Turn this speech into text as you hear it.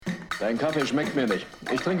Dein Kaffee schmeckt mir nicht.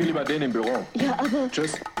 Ich trinke lieber den im Büro. Ja, aber...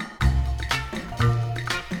 Tschüss.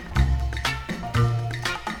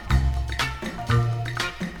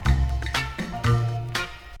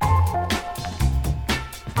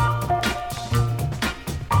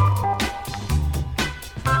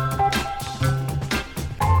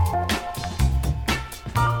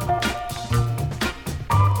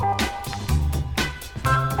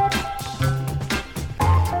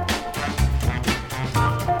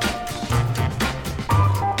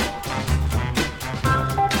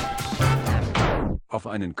 Auf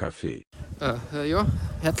einen Kaffee. Ja,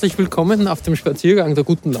 herzlich willkommen auf dem Spaziergang der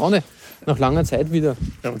guten Laune. Nach langer Zeit wieder.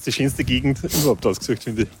 Wir haben uns die schönste Gegend überhaupt ausgesucht,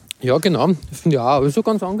 finde ich. Ja, genau. Das finde ich auch. Aber so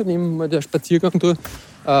ganz angenehm, mal der Spaziergang durch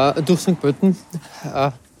St. Pölten.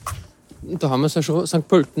 Da haben wir es ja schon. St.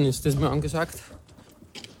 Pölten ist das mal angesagt.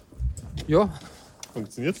 Ja.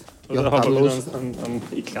 Funktioniert? Ja, Oder haben wir tadellos. wieder einen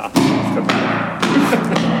Eklat?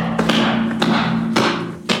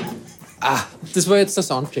 Das war jetzt der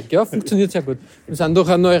Soundcheck. Ja, funktioniert sehr gut. Wir sind durch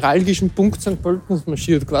einen neuralgischen Punkt St. Pöltens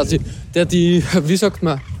marschiert quasi, der die, wie sagt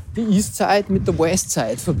man, die Eastside mit der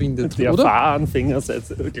Westside verbindet, Der oder? Fahranfänger, seit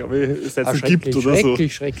es gibt Schrecklich, oder so,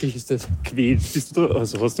 schrecklich ist das. quält. Bist du da,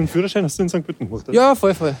 also hast du einen Führerschein, hast du in St. Pölten gemacht? Oder? Ja,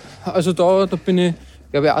 voll. Also da bin ich,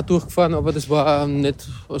 glaube ich, auch durchgefahren, aber das war nicht,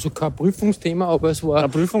 also kein Prüfungsthema, aber es war Eine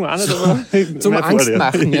Prüfung auch nicht, aber zum mehr Angst vor dir.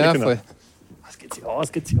 machen, ja, genau. voll.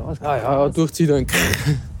 Was geht sich aus? Ja, durchzieht ein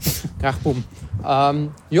Krachbumm.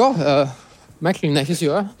 Michael, neues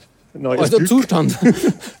Jahr. Neues Also Glück. Zustand.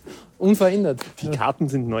 Unverändert. Die Karten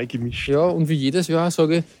sind neu gemischt. Ja, und wie jedes Jahr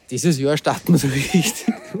sage ich, dieses Jahr starten wir so richtig.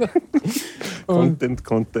 Content.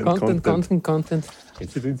 Content.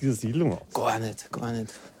 Kennst du in dieser Siedlung auch? Gar nicht.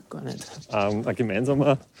 Ein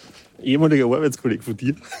gemeinsamer ehemaliger Arbeitskollege von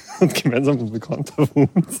dir und gemeinsam ein Bekannter von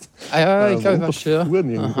uns. Ah ja, ich glaube, ich weiß schon. Fuhren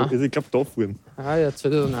irgendwo. Aha. Also ich glaube, da fuhren. Ah, ja,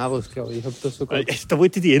 erzähl dir dann auch was, glaube ich. Ich habe da sogar... Da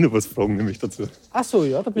wollte ich dich noch was fragen, nämlich dazu. Ach so,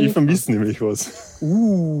 ja, da bin Ich ich... vermisse nämlich was.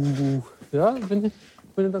 Ja, bin ich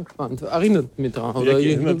dann gespannt. Erinnert mich dran. Oder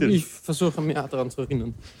Ja, ich natürlich. versuche mich auch daran zu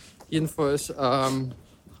erinnern. Jedenfalls,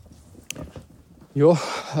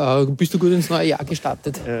 bist du gut ins neue Jahr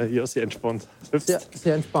gestartet? Ja, sehr entspannt. Selbst Sehr,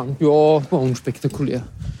 sehr entspannt. Ja, war unspektakulär.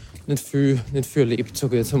 Nicht viel erlebt,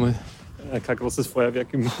 sage ich jetzt einmal. kein großes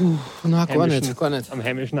Feuerwerk im Nein, gar heimischen- nicht. am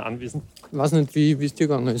heimischen Anwesen. Ich weiß nicht, wie es dir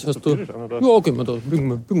gegangen ist. Hast du... Bitte schauen, oder? Ja, gehen wir da.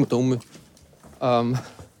 Biegen wir da um.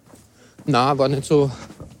 Nein, war nicht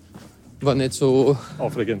so...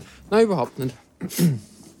 Aufregend. Nein, überhaupt nicht.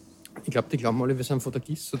 Ich glaube, die glauben alle, wir sind von der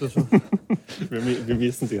GIS oder so. Wir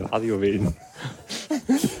müssen die Radio wählen.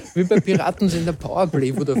 Wie bei Piraten sind der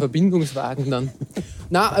Powerplay, wo der Verbindungswagen dann.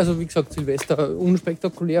 Nein, also wie gesagt, Silvester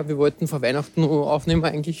unspektakulär. Wir wollten vor Weihnachten noch aufnehmen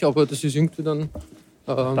eigentlich, aber das ist irgendwie dann.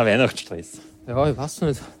 Der Weihnachtsstress. Ja, ich weiß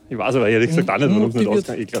nicht. Ich weiß aber ehrlich gesagt auch nicht, warum es nicht Motiviert,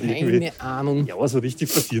 ausgegangen ist. Ich glaube irgendwie. keine Ahnung. Ja, so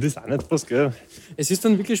richtig passiert ist auch nicht was, gell? Es ist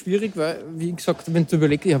dann wirklich schwierig, weil, wie gesagt, wenn du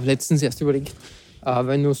überlegst, ich habe letztens erst überlegt,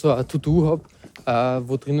 wenn ich so ein To-Do habe,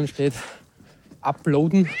 wo drinnen steht,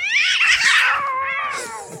 uploaden.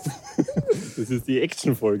 Das ist die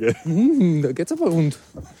Action-Folge. Da geht's aber rund.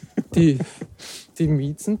 Die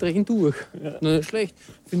Miezen drehen durch. Ja. Na, nicht schlecht.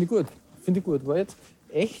 Finde ich gut. War jetzt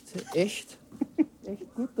echt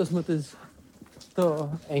gut, dass wir das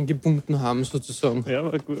da eingebunden haben, sozusagen. Ja,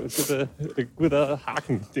 aber ein guter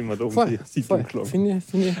Haken, den wir da um die Siedlung Voll. geschlagen. Finde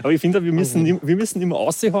ich. Aber ich finde, wir müssen nicht mehr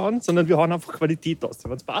raushauen, sondern wir hauen einfach Qualität aus.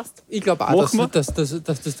 Wenn es passt. Ich glaube auch, Machen wir. dass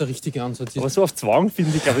das der richtige Ansatz ist. Aber so auf Zwang,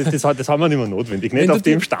 finde ich, glaube ich, das haben wir nicht mehr notwendig. Nicht auf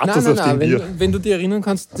dem Status, auf dem wir. Wenn du dir erinnern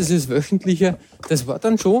kannst, das ist wöchentliche, das war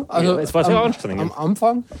dann schon. Also Ja, es war sehr anstrengend. Am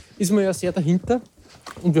Anfang ist man ja sehr dahinter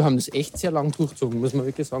und wir haben das echt sehr lang durchgezogen, muss man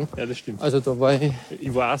wirklich sagen. Ja, das stimmt. Also da war ich.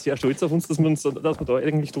 Ich war auch sehr stolz auf uns, dass wir da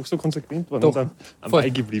eigentlich doch so konsequent waren Doch, und am voll.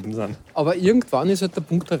 Ball geblieben sind. Aber irgendwann ist halt der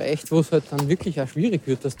Punkt erreicht, wo es halt dann wirklich auch schwierig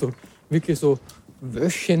wird, dass du wirklich so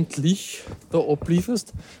wöchentlich da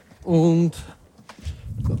ablieferst.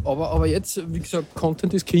 Aber jetzt, wie gesagt,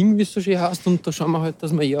 Content is King, wie es so schön heißt, und da schauen wir halt,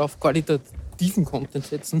 dass wir eher auf qualitativen Content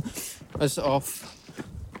setzen, als auf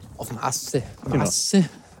Masse. Genau. Masse,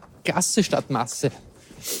 Klasse statt Masse.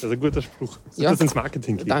 Das ist ein guter Spruch. Soll Ja. das ins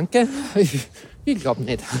Marketing gehen? Danke. Ich glaube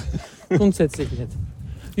nicht. Grundsätzlich nicht.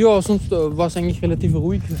 Ja, sonst war es eigentlich relativ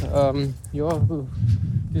ruhig.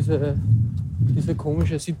 Diese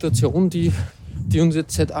komische Situation, die uns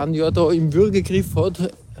jetzt seit einem Jahr da im Würgegriff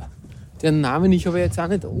hat, deren Namen ich aber jetzt auch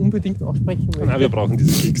nicht unbedingt aussprechen möchte. Nein, wir brauchen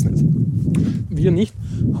diese Klicks nicht. Wir nicht.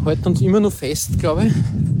 Halten uns immer noch fest, glaube ich.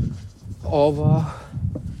 Aber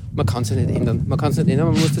man kann es ja nicht ändern. Man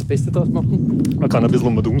muss das Beste daraus machen. Man kann ein bisschen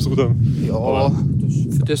um und umsudern. Ja, Aber-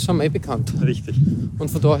 für das sind wir bekannt. Richtig. Und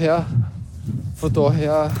von daher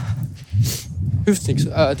hilft nichts.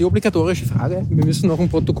 Die obligatorische Frage, wir müssen nach dem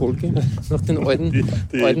Protokoll gehen, nach den alten Die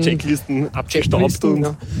Checklisten abgestaubt. Checklisten, und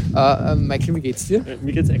ja. Michael, wie geht's dir?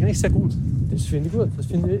 mir geht es eigentlich sehr gut. Das finde ich gut. Das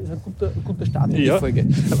finde ich ist ein guter Start in die Ja. Folge.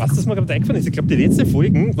 Weißt du, was mir gerade eingefallen ist? Ich glaube, die letzten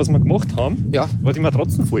Folgen, was wir gemacht haben, Ja. war die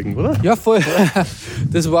Matratzenfolgen, oder? Ja, voll.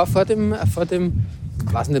 Das war vor dem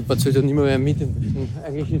ich weiß nicht, man zählt ja nicht mehr mit.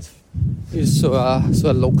 Eigentlich ist so ein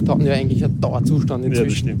Lockdown ja eigentlich ein Dauerzustand Ja, das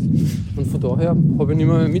inzwischen. stimmt. Und von daher habe ich nicht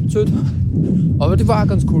mehr mitgezählt. Aber die war auch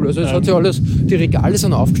ganz cool. Also es hat sich alles, die Regale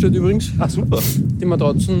sind aufgestellt übrigens. Ah, super. Die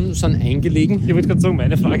Matratzen sind eingelegen. Ich wollte gerade sagen,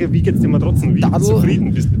 meine Frage, wie geht es dir Matratzen? Wie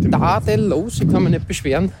zufrieden bist du mit dem? Tadellos, ich kann mich nicht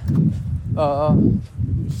beschweren.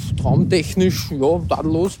 Traumtechnisch, ja,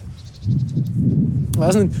 tadellos.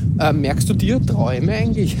 Weiß nicht, merkst du dir Träume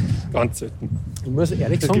eigentlich? Ganz selten. Ich muss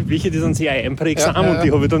ehrlich Es sagen, gibt welche, die sind sehr einprägsam Ja, ja, ja. und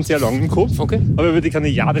die habe ich dann sehr lange im Kopf. Okay. Aber über die kann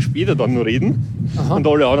ich Jahre später dann nur reden. Aha. Und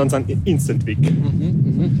alle anderen sind instant weg.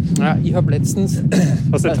 ja, ich habe letztens,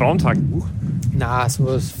 Hast du ein Traumtagebuch? na,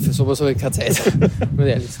 für sowas habe ich keine Zeit, muss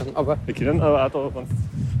ich ehrlich sagen. Aber Wir können aber auch da.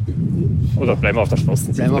 Oder bleiben wir auf der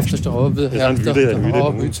Straße. bleiben wir auf der Straße. sind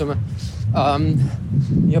müde.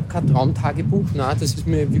 Ich habe kein Traumtagebuch, nein, das ist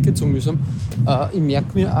mir wirklich zu mühsam. Ich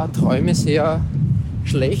merke mir auch Träume sehr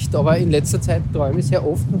schlecht, aber in letzter Zeit träume ich sehr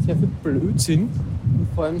oft und sehr viel Blödsinn. Und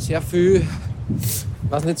vor allem sehr viel,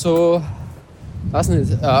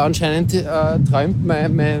 anscheinend träumt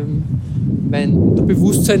mein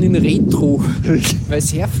Unterbewusstsein in Retro. Weil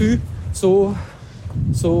sehr viel so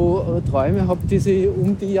Träume habe, die sich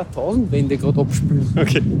um die Jahrtausendwende gerade abspielen.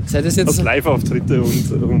 Okay. Sei das Hast jetzt, Live-Auftritte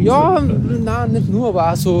und. ja, nein, nicht nur,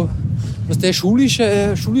 aber auch so schulische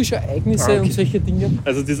Ereignisse Ah, okay. und solche Dinge.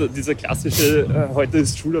 Also dieser klassische, heute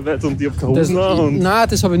ist Schularbeit und ich habe keine Hosen an und. Nein,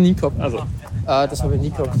 das habe ich nie gehabt. Also, Das habe ich nie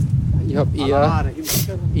gehabt. Ich habe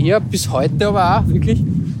eher bis heute aber auch wirklich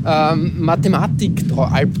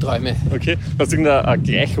Mathematik-Albträume. okay. Hast du irgendeine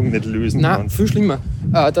Gleichung nicht lösen Nein, kannst? viel schlimmer.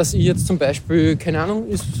 Dass ich jetzt zum Beispiel, keine Ahnung,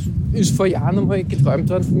 ist vor Jahren einmal geträumt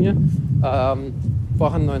worden von mir,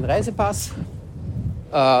 brauche einen neuen Reisepass.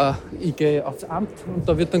 Ich gehe aufs Amt und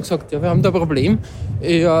da wird dann gesagt, ja, wir haben da ein Problem.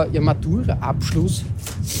 Ihr Matura-Abschluss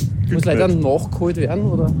muss leider nachgeholt werden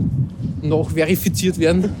oder nachverifiziert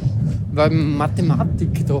werden, weil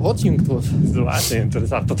Mathematik, da hat es irgendwas. Das war auch ein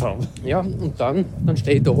interessanter Traum. Ja, und dann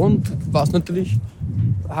stehe ich da und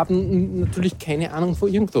haben natürlich keine Ahnung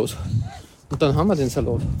von irgendwas. Und dann haben wir den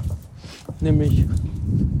Salat. Nämlich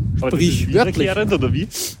Aber das ist Sprich wörtlich. wiederkehrend oder wie?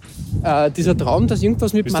 dieser Traum, dass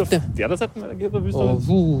irgendwas mit Bist du auf Mathe... der Seite oder willst du?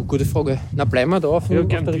 Oh, gute Frage. Na, bleiben wir da auf, Ja, auf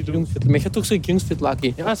gern, der wie du- Regierungsviertel. Ich möchte durchs Regierungsviertel auch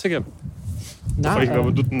gehen. Ja, sehr gerne. Nein, Aber ich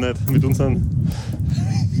glaube, du nicht mit unserem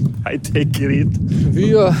Hightech-Gerät.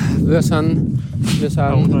 wir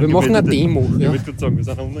machen eine Demo. Ich Ja. wollte gerade sagen, wir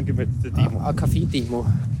sind eine unangemeldete Demo. Eine Kaffee-Demo.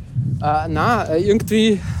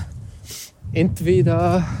 Irgendwie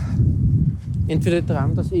entweder der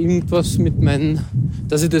Traum, dass irgendwas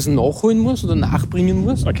dass ich das nachholen muss oder nachbringen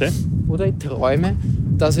muss, Okay. oder ich träume,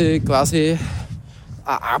 dass ich quasi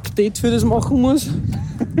ein Update für das machen muss.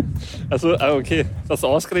 Also, okay. Das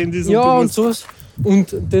ausgerennt ist Ja, und du und musst. sowas.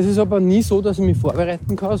 Und das ist aber nie so, dass ich mich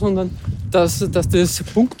vorbereiten kann, sondern dass das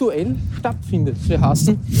punktuell stattfindet. Sie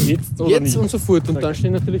hassen Jetzt oder jetzt nie? und sofort. Und Okay. dann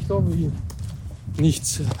steht natürlich da wie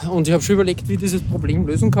nichts. Und ich habe schon überlegt, wie ich dieses Problem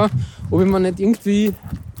lösen kann. Ob ich mir nicht irgendwie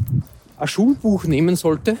ein Schulbuch nehmen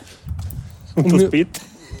sollte. Und und das mir- Bett.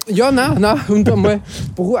 Ja, nein. Und einmal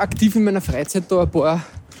proaktiv in meiner Freizeit da ein paar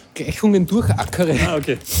Gleichungen durchackere. Ah,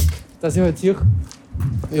 okay. Dass ich halt sehe,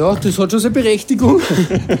 ja, das hat schon seine Berechtigung.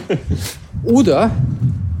 Oder,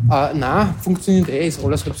 funktioniert ist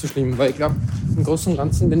alles halb so schlimm. Weil ich glaube, im Großen und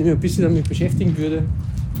Ganzen, wenn ich mich ein bisschen damit beschäftigen würde,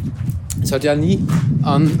 es hat ja nie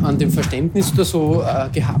an dem Verständnis oder so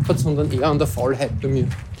gehapert, sondern eher an der Faulheit bei mir.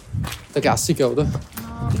 Der Klassiker, oder?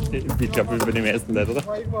 Ich glaube, über die meisten Leute, oder?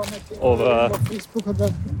 Aber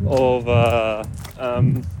Aber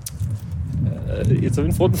jetzt habe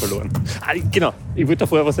ich den Faden verloren. Genau, ich wollte da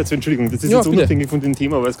vorher was erzählen. Entschuldigung, das ist Ja, jetzt bitte. unabhängig von dem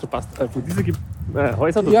Thema, weil es gerade passt. Von dieser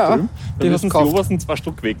Häuser da Ja, drüben, da die müssen hast sie du gekauft. obersten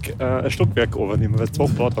 2 Stockwerk runternehmen, weil sie 2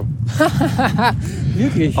 gebaut haben.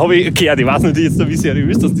 Wirklich? Aber ich gehört, ich weiß nicht jetzt, wie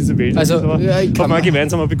seriös das diese Welt Also, ist, aber ja, ich hat kann mir ein mir-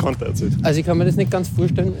 gemeinsamer Bekannter erzählt. Also ich kann mir das nicht ganz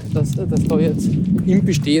vorstellen, dass da jetzt im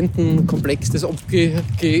bestehenden Komplex das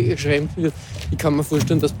abgeschwemmt wird. Ich kann mir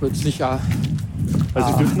vorstellen, dass plötzlich auch...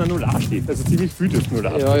 Also sie dürfen auch nur da stehen. Also ziemlich viel dürfen nur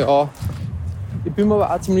da stehen. Ja. Ich bin mir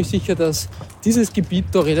aber auch ziemlich sicher, dass dieses Gebiet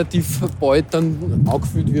da relativ bald dann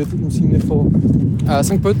angefüllt wird im Sinne von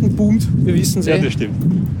St. Pölten boomt, wir wissen es Ja, das stimmt.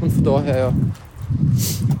 Und von daher, ja.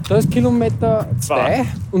 Da ist Kilometer 2 2.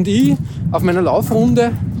 und ich auf meiner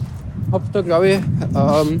Laufrunde habe da, glaube ich,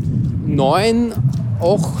 9,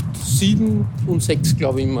 8, 7 und 6,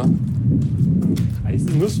 glaube ich immer. ist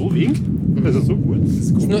das nur so wenig? Also so gut? Das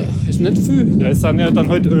ist gut. Ist nicht viel. Ja, es sind ja dann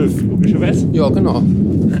halt 11, logischerweise. Ja, genau.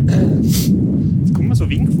 Jetzt kommen wir so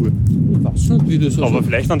wenig vor. Ich weiß nicht, wie das so Aber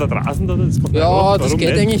vielleicht an der Straße da, das kommt ja, das warum geht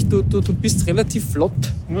nicht? eigentlich. Du bist relativ flott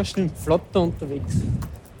da unterwegs.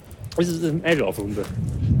 Das ist eine Einlaufrunde.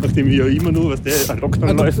 Nachdem ich ja immer nur, was der ein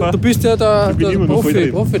Lockdown-Läufer. Du bist ja der Ich bin immer noch voll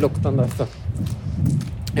drin. Profi-Lockdown-Läufer.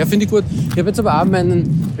 Ja, finde ich gut. Ich habe jetzt aber auch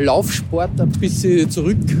meinen Laufsport ein bisschen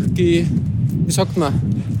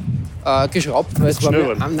geschraubt, weil es war schnell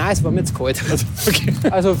mir, geworden? nein, es war mir jetzt kalt. Okay.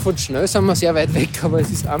 Also von schnell sind wir sehr weit weg, aber es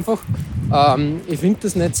ist einfach, ich finde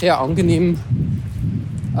das nicht sehr angenehm,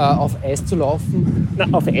 auf Eis zu laufen.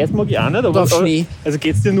 Nein, auf Eis mag ich auch nicht, aber auf Schnee. Also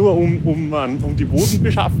geht es dir nur um die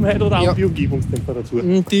Bodenbeschaffenheit oder auch Ja. um die Umgebungstemperatur?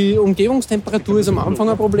 Die Umgebungstemperatur ist am Anfang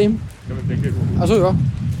ein Problem. Also ja,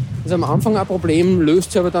 ist am Anfang ein Problem,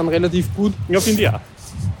 löst sich aber dann relativ gut. Ja, finde ich auch.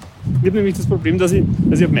 Ich habe nämlich das Problem, dass ich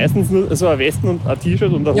habe meistens nur so ein Westen und ein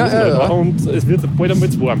T-Shirt und eine Hose Ja. und es wird bald einmal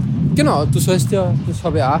zu warm. Genau, du sollst ja, das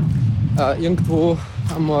habe ich auch irgendwo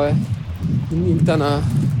einmal in irgendeiner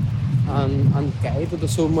einen Guide oder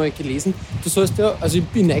so mal gelesen. Du sollst ja, also ich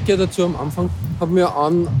neige ja dazu am Anfang, habe mir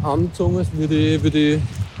angezogen, als würde ich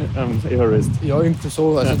Everest. ja, irgendwie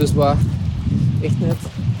so. Also Ja. das war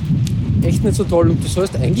echt nicht so toll. Und du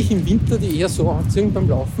sollst eigentlich im Winter die eher so anziehen beim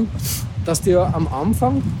Laufen, dass dir am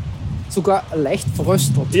Anfang sogar leicht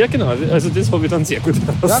fröstelt. Ja, genau. Also das habe ich dann sehr gut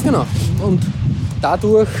Ja, genau. Und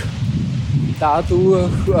dadurch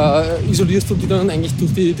isolierst du dich dann eigentlich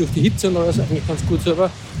durch die Hitze und alles eigentlich ganz gut selber.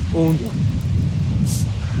 Und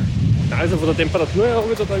Also von der Temperatur her habe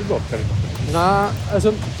ich da überhaupt keine Probleme. na,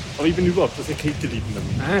 also Aber ich bin überhaupt das Kälteliebender.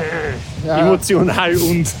 ja, Emotional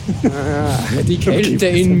und die Kälte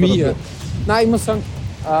in mir. Nein, ich muss sagen,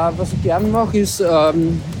 was ich gerne mache, ist,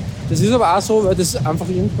 das ist aber auch so, weil das einfach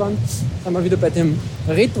irgendwann, sind wir wieder bei dem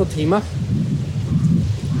Retro-Thema,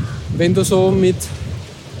 wenn du so mit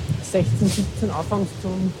 16, 17 anfängst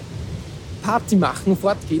zum Party machen,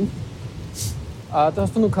 fortgehen, da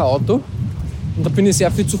hast du noch kein Auto. Und da bin ich sehr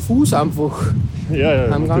viel zu Fuß einfach ja,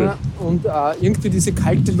 heimgegangen. Und irgendwie diese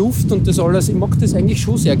kalte Luft und das alles, ich mag das eigentlich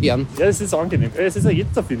schon sehr gern. Ja, es ist angenehm. Es ist auch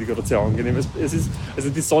jetzt, finde ich, gerade sehr angenehm. Es ist, also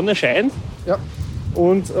die Sonne scheint Ja,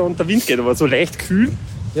 und der Wind geht aber so leicht kühl.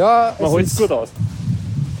 ja Man hält es gut aus.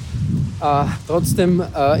 Trotzdem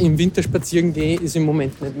im Winter spazieren gehen ist im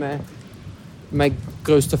Moment nicht mein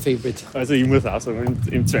größter Favorite. Also ich muss auch sagen,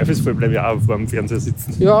 im Zweifelsfall bleibe ich auch vor dem Fernseher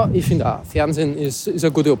sitzen. Ja, ich finde auch, Fernsehen ist eine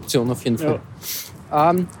gute Option auf jeden Fall.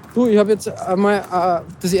 Du, ich habe jetzt einmal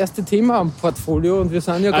das erste Thema am Portfolio und wir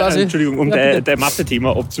sind ja quasi... Entschuldigung, um ja, dein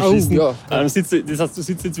Mathe-Thema abzuschließen. Oh, ja. Das heißt, du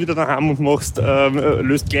sitzt jetzt wieder daheim und machst,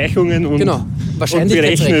 löst Gleichungen und, Genau, und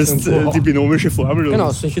Wahrscheinlichkeitsrechnung. berechnest die binomische Formel. Und,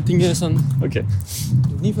 Genau, solche Dinge sind Okay.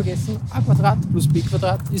 nie vergessen. A Quadrat plus B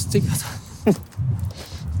Quadrat ist C Quadrat.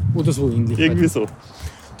 Oder so ähnlich. Irgendwie so.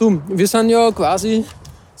 Du, wir sind ja quasi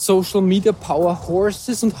Social Media Power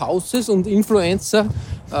Horses und Houses und Influencer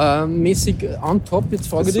mäßig on top. Jetzt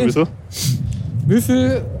frage ich dich, Sowieso. wie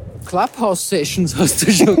viele Clubhouse-Sessions hast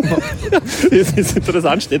du schon gemacht? Das ist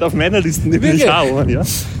interessant, steht auf meiner Liste nämlich Wirklich? auch. Ja.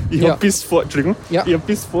 Ich Ja. habe bis vor, Entschuldigung, Ja. ich habe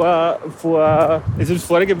bis vor, also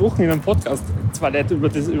vorige Woche in einem Podcast zwei Leute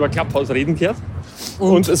über Clubhouse reden gehört.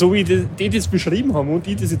 Und so wie die das beschrieben haben und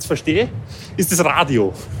ich das jetzt verstehe, ist das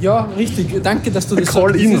Radio. Ja, richtig. Danke, dass du das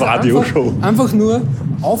Call-in-Radio-Show. Einfach nur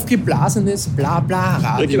aufgeblasenes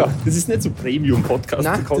Blabla-Radio. Ja, genau. Das ist nicht so Premium-Podcast,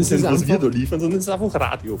 Nein, das ist was wir einfach- da liefern, sondern das ist einfach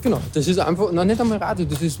Radio. Genau, das ist einfach, nein, nicht einmal Radio,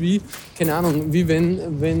 das ist wie, keine Ahnung, wie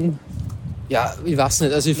wenn ja, ich weiß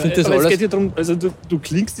nicht, also ich finde das Aber es alles... geht ja darum, also du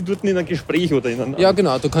klingst die dort in ein Gespräch oder in einem Ja,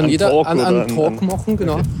 genau, da kann einen jeder Talk einen oder Talk machen,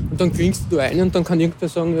 genau. Und dann klingst du ein und dann kann irgendwer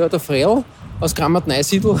sagen, ja, der Freil aus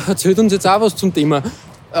Grammat-Neusiedl erzählt uns jetzt auch was zum Thema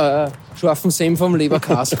scharfen Senf vom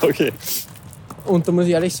Leberkas. Okay. Und da muss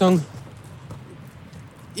ich ehrlich sagen,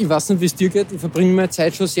 ich weiß nicht, wie es dir geht, ich verbringe meine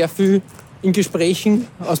Zeit schon sehr viel in Gesprächen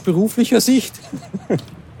aus beruflicher Sicht.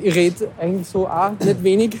 Ich rede eigentlich so auch nicht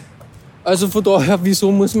wenig. Also von daher,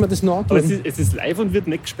 wieso muss man das noch Aber tun? es ist live und wird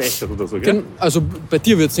nicht gespeichert oder so, gell? Also bei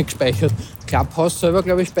dir wird es nicht gespeichert. Clubhouse selber,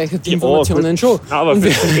 glaube ich, speichert die Ja, Informationen schon. Aber Und für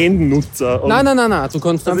wir- den Endnutzer. Und Nein, du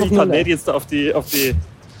kannst also einfach ich nur kann live. nicht jetzt auf die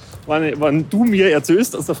wenn du mir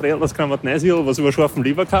erzählst, dass der Freund aus Grammat-Neusiedl was über scharfen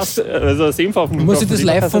Leberkast, also ein Senf auf dem Muss ich das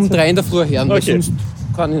live Leberkast vom hat, 3 in der Früh hören, weil Okay. sonst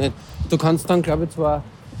kann ich nicht. Du kannst dann, glaube ich, zwar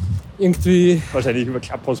irgendwie, wahrscheinlich über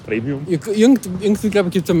Clubhouse Premium. irgendwie glaube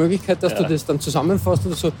ich, gibt es eine Möglichkeit, dass Ja. du das dann zusammenfasst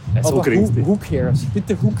oder so. Ja, so Aber kriegst du. who cares?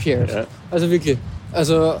 Bitte, who cares? Ja. Also wirklich,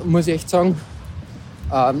 also muss ich echt sagen,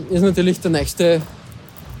 ist natürlich der nächste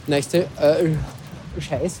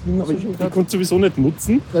Scheiß, wie man so schön Ich sagt. konnte sowieso nicht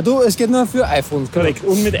nutzen. Weil du, es geht nur für iPhones. Genau. Korrekt.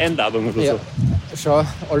 Und mit Einladung oder Ja. so. schau,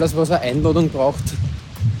 alles, was eine Einladung braucht,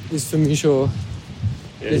 ist für mich schon...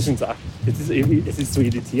 Ja, ich finde auch. Es ist so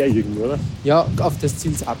elitär irgendwie, oder? Ja, auf das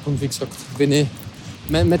zielt es ab. Und wie gesagt,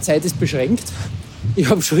 meine Zeit ist beschränkt. Ich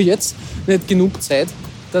habe schon jetzt nicht genug Zeit,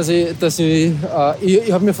 dass ich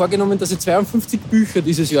habe mir vorgenommen, dass ich 52 Bücher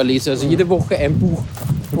dieses Jahr lese. Also jede Woche ein Buch.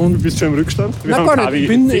 Und du bist schon im Rückstand? Wir Nein, haben gar nicht.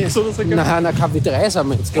 KW 6 oder so. Nein, KW3 sind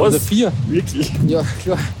wir jetzt, glaube ich, oder 4. Wirklich? Ja,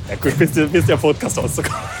 klar. Ja gut, bis der Podcast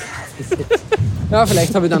rausgekommen. Ja,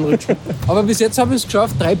 vielleicht habe ich dann Rückstand. Aber bis jetzt habe ich es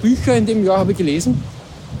geschafft. 3 Bücher in dem Jahr habe ich gelesen.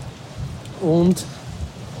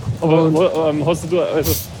 Aber hast du,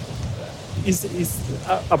 also, ist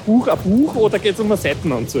ein Buch oder geht es um eine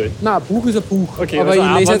Seitenanzahl? Nein, ein Buch ist ein Buch. Okay, aber also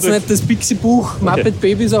ich lese jetzt nicht das Pixie-Buch Muppet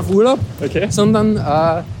Babies auf Urlaub, Okay. sondern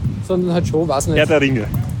halt schon, weiß nicht. Herr der Ringe.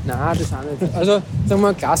 Nein, das auch nicht. Also, sagen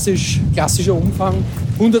wir, klassischer Umfang,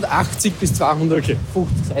 180 bis 250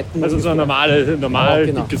 Seiten. Also so ein normal Ja,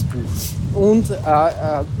 genau. dickes Buch. Und ich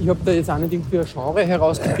habe da jetzt auch nicht irgendwie ein Genre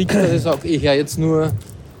herausgepickt, dass ich sage, ich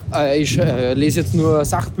lese jetzt nur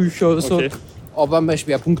Sachbücher oder so. Okay. Aber mein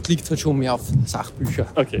Schwerpunkt liegt halt schon mehr auf Sachbücher.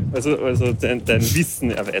 Okay, also dein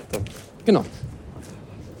Wissen erweitern. Genau.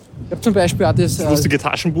 Ich habe zum Beispiel auch das... Das lustige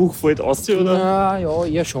Taschenbuch fällt aus, oder? Na, ja,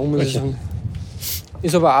 eher schon, muss ich sagen.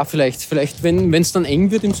 Ist aber auch vielleicht wenn es dann eng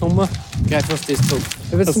wird im Sommer, greift was das zurück.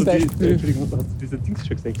 Ich habe jetzt zum Beispiel... Entschuldigung, hast du diese Dings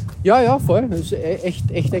schon gesehen? Ja, voll. Das ist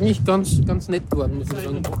echt eigentlich ganz nett geworden, muss ich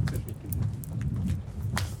sagen.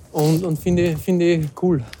 Und finde ich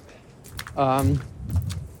cool.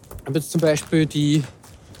 Ich habe jetzt zum Beispiel die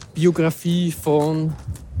Biografie von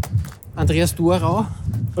Andreas Dorau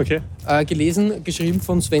Okay. gelesen, geschrieben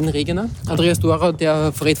von Sven Regener. Andreas Dorau,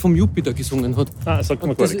 der Fred vom Jupiter gesungen hat. Ah, sagt mir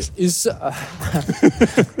Und gar das nichts. ist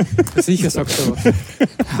sicher sagt er was.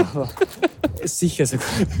 Aber sicher sagt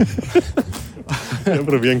er. Ja,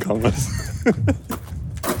 probieren kann man es.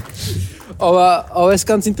 Aber es ist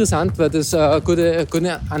ganz interessant, weil das gute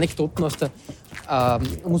Anekdoten aus der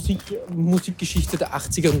Musikgeschichte der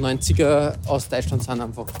 80er und 90er aus Deutschland sind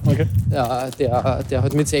einfach. Okay. Der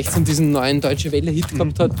halt mit 16 diesen neuen Deutsche Welle-Hit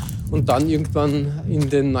gehabt hat und dann irgendwann in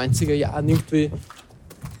den 90er Jahren irgendwie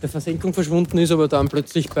der Versenkung verschwunden ist, aber dann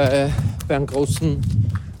plötzlich bei einem großen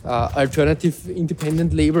Alternative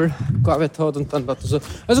Independent Label gearbeitet hat und dann war das so.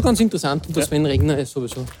 Also ganz interessant und der Sven Regner ist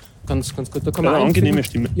sowieso ganz gut. Da kann man Eine einfügen. angenehme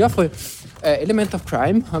Stimme. Ja, voll. Element of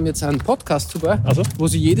Crime haben jetzt einen Podcast sogar, Also? wo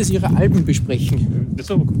sie jedes ihrer Alben besprechen. Das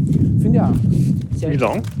ist aber gut. Finde ich auch. Sehr Wie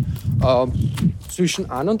lang? Zwischen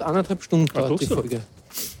 1 und 1,5 Stunden Ah, dauert die so. Folge.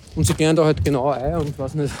 Und sie gehen da halt genau ein und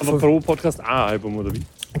weiß nicht. Aber pro Podcast ein Album, oder wie?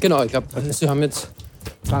 Genau, ich glaube, sie haben jetzt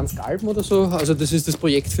 20 Alben oder so. Also das ist das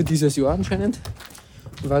Projekt für dieses Jahr anscheinend.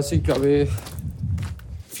 Weil sie, glaube ich,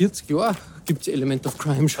 40 Jahre gibt es Element of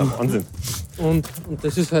Crime schon. Wahnsinn. Und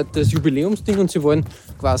das ist halt das Jubiläumsding und sie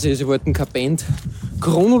wollten keine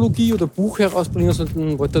Band-Chronologie oder Buch herausbringen,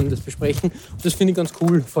 sondern wollten dann das besprechen. Und das finde ich ganz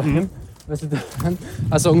cool. Vor allem, weil sie dann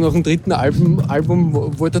auch sagen, nach dem 3.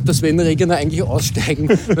 Album wollte der Sven Regener eigentlich aussteigen,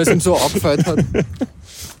 weil es ihm so aufgefallen hat.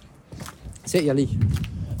 Sehr ehrlich.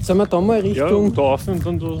 Sind wir da mal Ja, Richtung... da auf und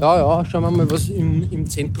dann so. Ja, schauen wir mal, was im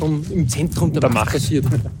Zentrum der Macht passiert.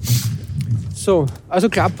 So, also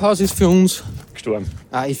Clubhouse ist für uns... Gestorben.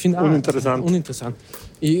 Ich finde auch Uninteressant.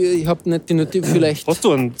 Ich habe nicht die Notiz, vielleicht... Hast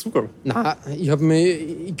du einen Zugang? Nein, ich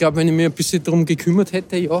glaube, wenn ich mich ein bisschen darum gekümmert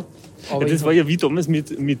hätte, ja. Aber Ja, das war ja wie damals mit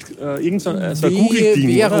irgendeinem so ein Google-Ding,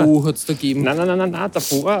 Vero hat es da gegeben. Nein,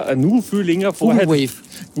 davor, nur viel länger vorher. Google Wave.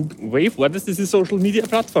 Wave war das, ist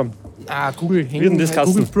Social-Media-Plattform. Google Wie denn das Google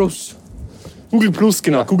heißen? Plus. Google Plus,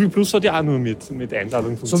 genau. Google Plus hat ja auch nur mit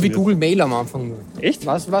Einladung funktioniert. So wie Google Mail am Anfang nur. Echt?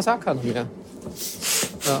 Was auch keiner mehr.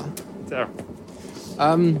 Ja.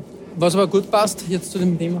 Ja, Was aber gut passt, jetzt zu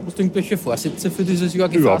dem Thema, hast du irgendwelche Vorsätze für dieses Jahr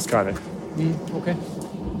überhaupt gefasst? keine. Okay.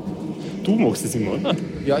 Du machst das immer, oder?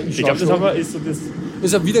 Ja, Ich glaube, das haben wir, ist so das.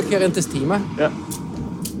 ist ein wiederkehrendes Thema.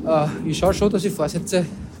 Ja. Ich schaue schon, dass ich Vorsätze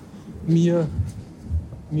mir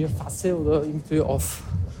fasse oder irgendwie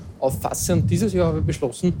auffasse. Und dieses Jahr habe ich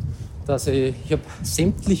beschlossen, dass ich habe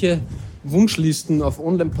sämtliche Wunschlisten auf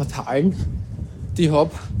Online-Portalen, die ich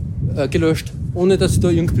habe, gelöscht, ohne dass ich da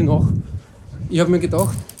irgendwie noch... Ich habe mir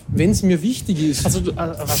gedacht, wenn es mir wichtig ist... Also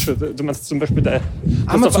du meinst zum Beispiel auf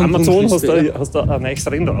Amazon Amazon Wunschliste, hast du ein neues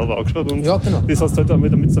Rennrad angeschaut und Ja, genau. das hast du halt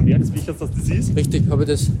damit du merkst, wie dass das ist. Richtig, habe ich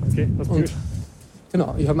das... Okay, hast du Und gehört.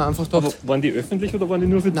 genau, ich habe mir einfach Aber gedacht... waren die öffentlich oder waren die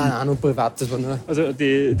nur für dich? Nein, nur privat, das war nur... Also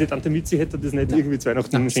die Tante Mitzi hätte das nicht irgendwie zu Weihnachten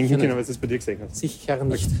Nein, schenken sicher können, nicht. weil sie es bei dir gesehen hat. Sicher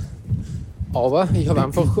nicht. Aber ich habe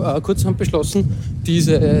einfach kurzerhand beschlossen,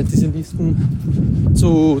 diese Listen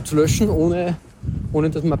zu löschen, ohne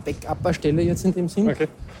dass man Backup erstelle jetzt in dem Sinn. Okay.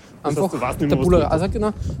 Das Einfach heißt, du weißt nicht mehr, Tabula was du- rasa,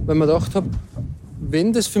 genau, weil man gedacht habe,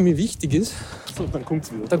 wenn das für mich wichtig ist, So, dann kommt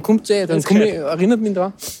es wieder. dann kommt es dann erinnert mich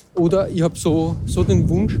daran. Oder ich habe so den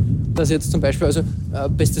Wunsch, dass jetzt zum Beispiel, also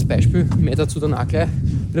bestes Beispiel, mehr dazu dann auch gleich,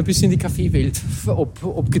 bin ein bisschen in die Kaffeewelt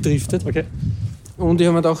abgedriftet. Okay. Und ich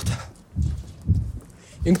habe mir gedacht,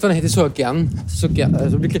 irgendwann hätte ich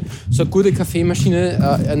also wirklich so eine gute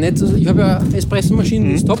Kaffeemaschine, nicht, also ich habe ja eine Espressomaschine,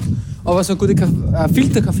 die ist top, aber so eine gute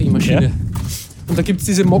Filterkaffeemaschine. Ja. Und da gibt es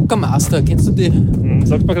diese Mokka Master, kennst du die?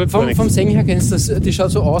 Sagt man gerade Vom Singen her kennst du das, die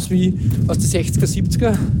schaut so aus wie aus den 60er,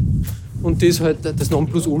 70er. Und die ist halt das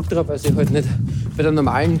Nonplusultra, weil sie halt nicht bei der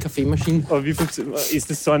normalen Kaffeemaschine. Aber wie funktioniert, ist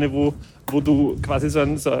das so eine, wo du quasi so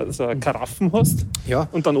eine Karaffen hast Ja.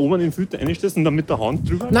 und dann oben in den Filter reinstellst und dann mit der Hand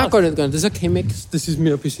drüber? Nein, gar nicht. Das ist ein Chemex, das ist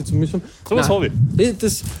mir ein bisschen zu mühsam. So was habe ich.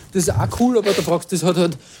 Das ist auch cool, aber da brauchst du das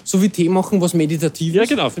halt so wie Tee machen, was meditativ Ja, ist.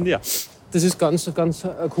 genau, finde ich auch. Das ist ganz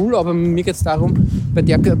cool, aber mir geht es darum, bei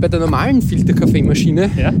der normalen Filterkaffeemaschine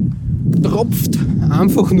Ja? tropft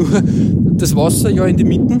einfach nur das Wasser ja in die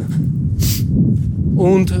Mitten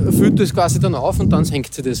und füllt das quasi dann auf und dann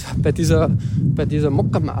senkt sie das. Bei dieser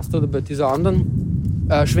Mokka Master oder bei dieser anderen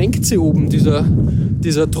schwenkt sie oben,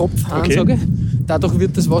 dieser Tropfhahn, Okay. sage ich. Dadurch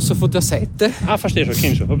wird das Wasser von der Seite. Ah, verstehe schon,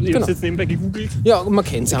 kenn schon. Ich habe Genau. es jetzt nebenbei gegoogelt. Ja, man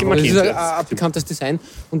kennt es einfach. Man Das ist kennt's, ein ja. bekanntes Design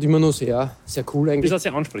und immer noch sehr, sehr cool eigentlich. Ist auch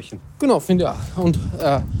sehr ansprechend. Genau, finde ich auch. Und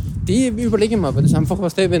die überlege ich mir, weil das einfach,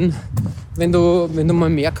 weißt du, wenn du mal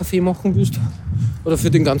mehr Kaffee machen willst oder für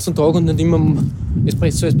den ganzen Tag und nicht immer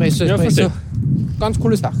Espresso, Ja, verstehe. ganz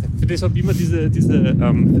coole Sache. Für das habe ich immer diese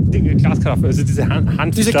Glaskaraffe, also diese Diese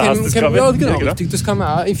Handflasche, das glaube ich. ja, genau, richtig. Das kann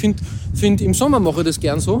man auch. Ich finde, im Sommer mache ich das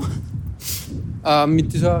gern so.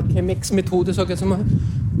 Mit dieser Chemex-Methode, sage ich jetzt einmal.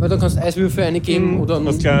 Weil da kannst du Eiswürfel reingeben oder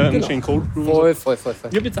was klar, einen schönen Cold Brew. Voll.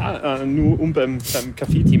 Ich habe jetzt auch, nur um beim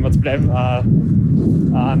Kaffeethema zu bleiben,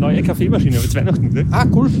 eine neue Kaffeemaschine, habe ich zu Weihnachten gekriegt. Ah,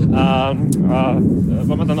 cool.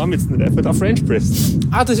 Wenn man dann auch mit nicht einfach, auch French Press.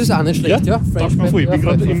 Ah, das ist auch nicht schlecht, ja. French Press. Ich bin ja,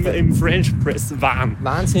 gerade voll. im French Press warm.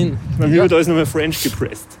 Wahnsinn. Bei mir Ja. wird alles nochmal French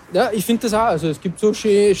gepresst. Ja, ich finde das auch. Also es gibt so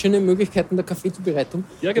schöne Möglichkeiten der Kaffeezubereitung.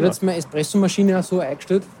 Ja, genau. Ich habe jetzt meine Espressomaschine auch so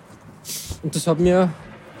eingestellt. Und das hat mir,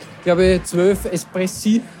 glaube ich, 12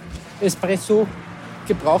 Espresso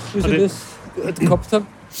gebraucht, bis ich das gehabt habe.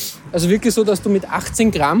 Also wirklich so, dass du mit 18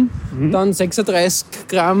 Gramm dann 36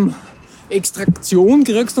 Gramm Extraktion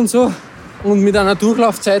kriegst und so. Und mit einer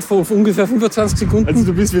Durchlaufzeit von ungefähr 25 Sekunden. Also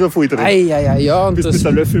du bist wieder voll drin. Ja. Und Du bist das, mit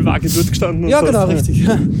der Löffelwaage dort gestanden. ja, und genau, hast- richtig.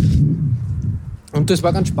 Und das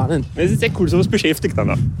war ganz spannend. Das ist echt cool, sowas beschäftigt dann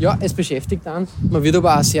auch. Ja, es beschäftigt einen. Man wird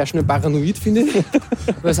aber auch sehr schnell paranoid, finde ich.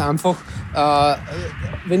 Weil es einfach,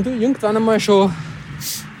 wenn du irgendwann einmal schon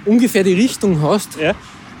ungefähr die Richtung hast, Ja?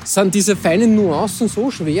 sind diese feinen Nuancen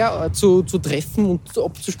so schwer zu treffen und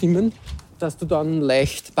abzustimmen, dass du dann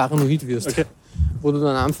leicht paranoid wirst. Okay. Wo du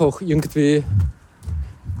dann einfach irgendwie,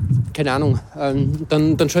 keine Ahnung,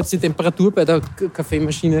 dann schaltet die Temperatur bei der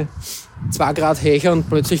Kaffeemaschine 2 Grad höher und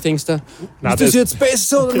plötzlich denkst du, Nein, ist das das- jetzt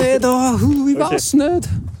besser oder nicht? Ich weiß nicht.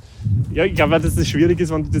 Ja, ich glaube, dass das schwierig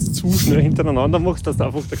ist, wenn du das zu schnell hintereinander machst, dass da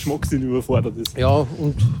einfach der Geschmackssinn überfordert ist. Ja,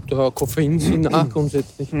 und der Koffeinsinn auch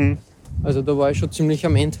grundsätzlich. Also da war ich schon ziemlich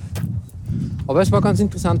am Ende. Aber es war ganz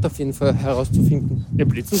interessant auf jeden Fall herauszufinden. Ich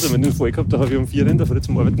habe letztens einmal den Fall gehabt, da habe ich um 4 in der Früh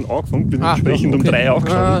zum Arbeiten angefangen, bin entsprechend um 3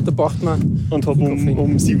 aufgestanden Da braucht man und habe Koffein.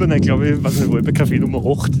 um 7, glaube ich, weiß nicht, war ich bei Kaffee Nummer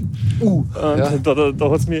 8. Und ja. da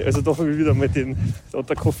hat's mich, also da habe ich wieder mal da hat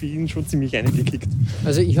der Koffein schon ziemlich reingekickt.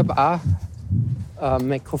 Also ich habe auch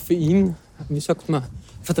mein Koffein, wie sagt man,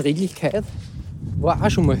 Verträglichkeit war auch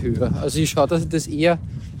schon mal höher. Also ich schaue, dass ich das eher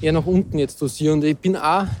nach unten jetzt dosiere. Und ich bin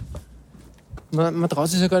auch, man traut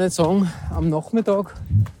sich ja gar nicht sagen, am Nachmittag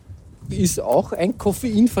ist auch ein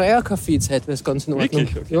koffeinfreier Kaffee zeitweise ganz in Ordnung.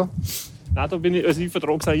 Wirklich? Okay. Ja, Nein, da bin ich, also ich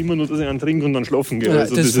vertrage es auch immer nur, dass ich einen trinke und dann schlafen gehe. ja,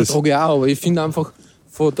 Also das das ist, vertrage ich auch, aber ich finde einfach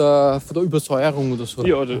von der Übersäuerung oder so.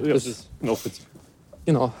 ja, das ist nachvollziehbar.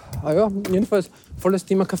 Genau. Ah ja, jedenfalls volles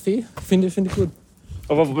Thema Kaffee, finde ich gut.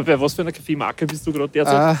 Aber bei was für einer Kaffeemarke bist du gerade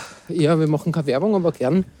derzeit? Ja, wir machen keine Werbung, aber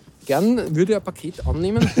gern würde ich ein Paket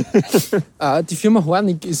annehmen. Die Firma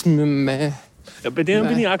Hornig ist mein Ja, bei denen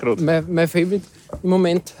bin ich auch gerade. mein Favorite im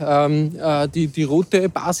Moment. Die rote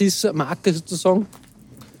Basismarke sozusagen.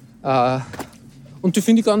 Und die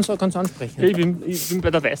finde ich ganz ansprechend. Ja, ich bin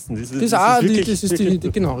bei der Weißen. Das Das ist auch, wirklich- das ist wirklich-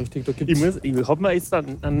 die, genau richtig. Da gibt's, Ich habe mir jetzt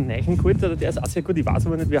einen neuen geholt, der ist auch sehr gut. Ich weiß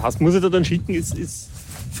aber nicht, wie er heißt. Muss ich da dann schicken? Ist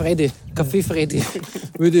Freddy, Kaffee Freddy,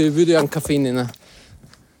 würde ich einen Kaffee nennen.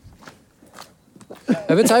 Ich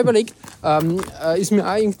habe jetzt auch überlegt, ist mir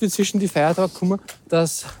auch irgendwie zwischen die Feiertage gekommen,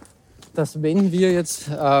 dass wenn wir jetzt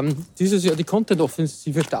dieses Jahr die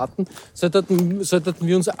Content-Offensive starten, sollten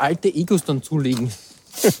wir uns alte Egos dann zulegen.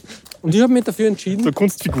 Und ich habe mich dafür entschieden, So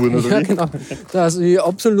Kunstfiguren, oder ja, wie? genau, dass ich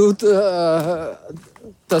absolut,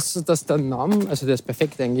 dass der Name, also der ist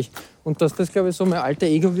perfekt eigentlich, und dass das, glaube ich, so mein alter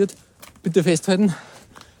Ego wird, bitte festhalten,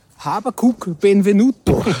 Habakuk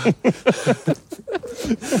Benvenuto.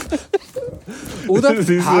 Oder Das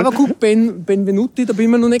ist so- Habakuk Benvenuti, da bin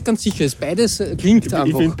ich mir noch nicht ganz sicher. Beides klingt Ich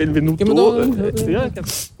einfach. finde Benvenuto, Gehen wir da-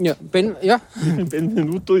 ja, Ja,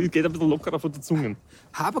 Benvenuto geht ein bisschen lockerer von der Zunge.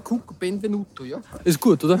 Habakuk Benvenuto, ja. Ist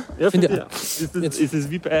gut, oder? Ja, Finde finde ich. Ist das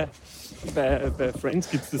wie bei Friends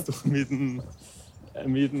gibt es das doch mit dem,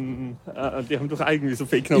 die haben doch auch irgendwie so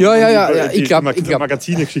Fake-Namen. Ja, ich glaub-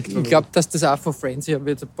 Magazine geschickt. Ich glaube, dass das auch von Friends, ich habe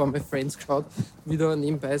jetzt ein paar Mal Friends geschaut, wieder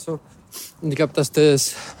nebenbei so. Und ich glaube, dass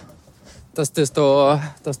das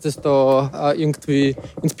da irgendwie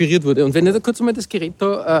inspiriert wurde. Und wenn ich da kurz mal das Gerät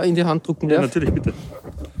da in die Hand drucken Ja, darf, natürlich, bitte.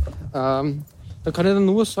 da kann ich dann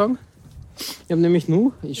nur was sagen. Ich habe nämlich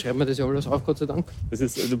nur, ich schreibe mir das ja alles auf, Gott sei Dank.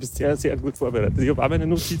 Du bist sehr, sehr gut vorbereitet. Ich habe auch meine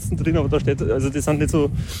Notizen drin, aber da steht, also die sind nicht so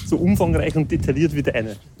umfangreich und detailliert wie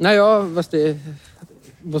deine. Naja,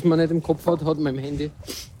 was man nicht im Kopf hat, hat man im Handy.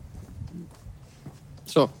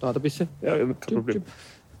 So, da hat er ein bisschen. Ja, kein Problem.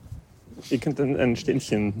 Ich könnte ein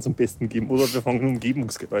Ständchen zum Besten geben oder wir fangen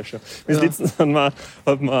Umgebungsgeräusche. Ja. Letztens hat mir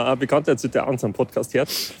ein Bekannter erzählt, der unseren Podcast hört.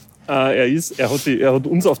 Er hat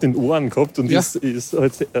uns auf den Ohren gehabt und Ja. ist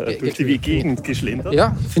halt, durch die Gegend geschlendert.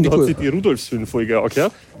 Ja, finde ich und hat cool. sich die Rudolfsfilm-Folge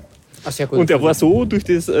angehört. Ah, sehr gut. Und er war so, durch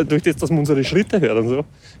das, dass man unsere Schritte hört und so,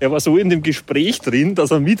 er war so in dem Gespräch drin, dass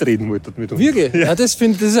er mitreden wollte mit uns. Wirklich? Ja, das ist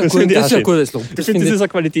ein finde ich auch schön. gutes Lob. Ich finde, das ist ein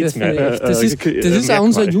Qualitätsmerkmal. Das ist auch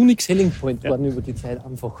unser Unique Selling Point geworden über die Zeit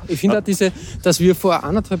einfach. Ich finde auch dass wir vor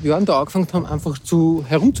 1,5 Jahren da angefangen haben, einfach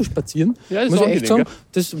herumzuspazieren. Ja, das muss ist ich echt sagen, angenehm,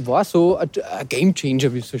 das war so ein Game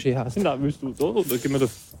Changer, wie es so schön heißt. Na, willst du so? Oder gehen wir da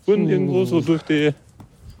vorne irgendwo so durch die.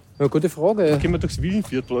 Ja, gute Frage. Gehen wir durchs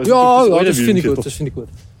Willenviertel? Also Ja, durch das alte finde ich gut. Willenviertel. Das finde ich gut.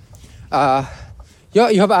 Ja,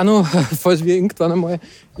 ich habe auch noch, falls wir irgendwann einmal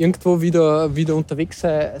irgendwo wieder unterwegs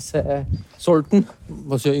sein sollten,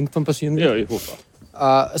 was ja irgendwann passieren wird, Ja, ich hoffe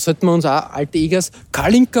auch. sollten wir uns auch alte Egers,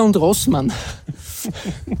 Kalinka und Rossmann.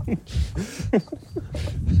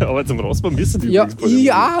 Aber zum Rossmann wissen die Ja, übrigens bald.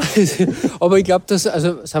 ja. Aber ich glaube,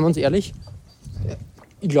 also seien wir uns ehrlich,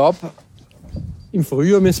 ich glaube, im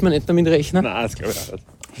Frühjahr müssen wir nicht damit rechnen. Nein, das glaube ich auch nicht.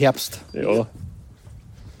 Herbst. Ja,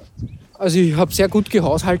 Also ich habe sehr gut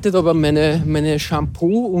gehaushaltet, aber meine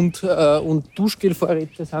Shampoo- und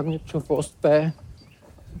Duschgelvorräte sind jetzt schon fast bei,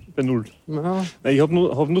 bei null. ja, Nein, ich habe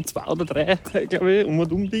nur 2 oder 3, glaube ich, um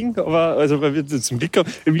und umliegen. Aber also, weil wir das zum Glück haben,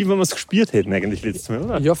 wie wenn wir es gespürt hätten eigentlich letztes Mal,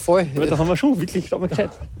 oder? ja voll. Weil da haben wir schon wirklich gescheit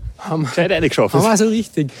Haben reingeschafft. wir also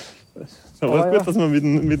richtig. Da war es aber ja. gut, dass wir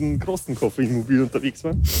mit dem großen Koffeinmobil unterwegs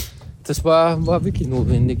waren. Das war wirklich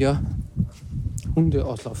notwendig, ja.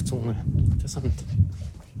 Hundeauslaufzone. Interessant.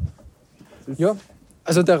 Ja,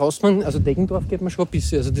 also der Rossmann, also Deggendorf geht man schon ein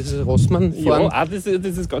bisschen. Also dieses Rossmann Ja, fahren. auch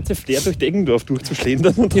das ganze Flair durch Deggendorf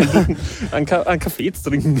durchzuschlendern und dann einen Kaffee zu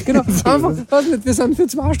trinken. Genau, einfach, weiß nicht, wir sind für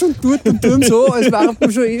 2 Stunden dort und tun so, als wären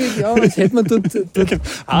wir schon ewig, ja, als hätte man dort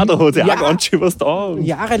Da hat ja Ja. auch ganz schön was da. Und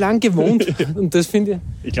jahrelang gewohnt. Und das finde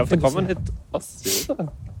ich. ich glaube, da kann man nicht aussehen,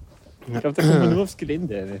 oder? Ich glaube, da kommt man nur aufs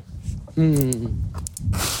Gelände rein.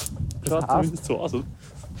 Schaut zumindest so aus. Oder?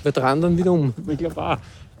 Wir drehen dann wieder um. Ich glaube auch.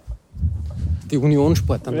 Die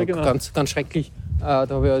Union-Sport dann Ja, genau. ganz schrecklich. Da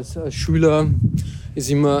habe ich als Schüler ist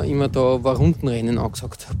immer da war Rundenrennen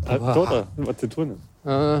angesagt. Da, warte, Turnen.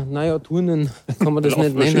 Naja, Turnen kann man das nicht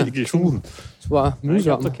Laufen wir nennen. schwierige Stunden. Es war Nein, ich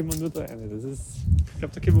glaube, mühsam. da können wir nur da rein. Ich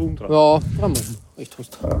glaube, da können wir umdrehen. Ja, dran machen. Echt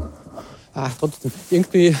hast. Trotzdem.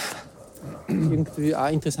 Irgendwie auch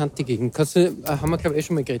interessante Gegend. Haben wir, glaube ich,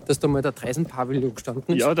 schon mal geredet, dass da mal der Treisenpavillon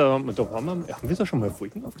gestanden ist? Ja, da haben wir da schon mal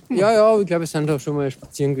Folgen aufgenommen. Ja, ich glaube, wir sind da schon mal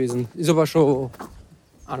spazieren gewesen. Ist aber schon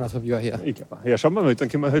 1,5 Jahre her. Ich glaube auch. Ja, schauen wir mal, dann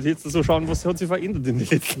können wir halt jetzt so schauen, was hat sich verändert in den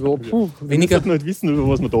letzten Ja, Jahren. weniger, Wir halt wissen, über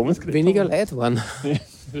was wir damals geredet weniger haben. Leute waren. Ja,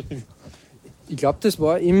 das stimmt. Ich glaube, das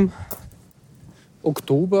war im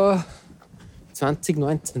Oktober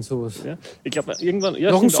 2019 sowas. Ja. Ich glaube, irgendwann,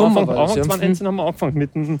 ja, Nach dem stimmt, Sommer Anfang war das, ja. 2019 haben wir angefangen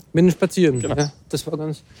mit dem. Mit dem Spazieren. Genau. Ja, das war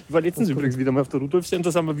ganz. Ich war letztens übrigens wieder mal auf der Rudolfsee und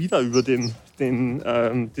da sind wir wieder über dieses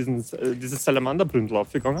Salamanderbründel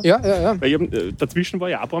aufgegangen. Ja. Weil dazwischen war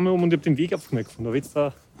ich auch ein paar Mal und ich habe den Weg einfach nicht gefunden. Aber jetzt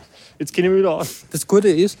kenne ich mich wieder aus. Das Gute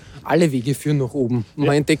ist, alle Wege führen nach oben.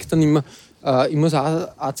 Man entdeckt dann immer, ich muss auch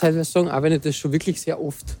zeitweise sagen, auch wenn ich das schon wirklich sehr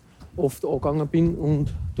oft angegangen bin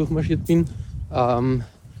und durchmarschiert bin,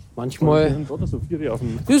 manchmal. Wir sind da so 4 Jahre auf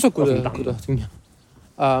dem. Das ist ein auf dem guter Damm. Ding.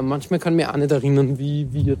 Manchmal kann ich mich auch nicht erinnern, wie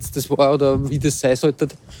jetzt das war oder wie das sein sollte.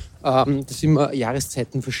 Das sind immer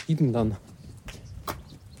Jahreszeiten verschieden dann.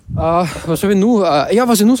 Was habe ich nur?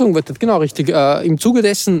 Was ich nur sagen wollte, genau richtig. Im Zuge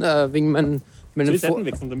dessen, wegen Meine Soll ich Vor- Seiten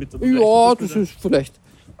wechseln damit? Ja, das ist vielleicht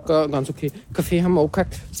ganz okay. Kaffee haben wir auch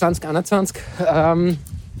gehabt, 2021.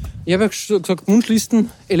 Ich habe ja gesagt, Wunschlisten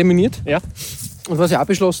eliminiert. Ja, Und was ich auch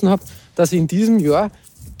beschlossen habe, dass ich in diesem Jahr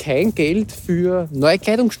kein Geld für neue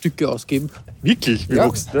Kleidungsstücke ausgebe. wirklich? Wie Ja.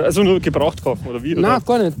 magst du? Also nur gebraucht kaufen oder wie? Nein, Oder?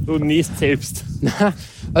 gar nicht. Du nähst selbst. Nein.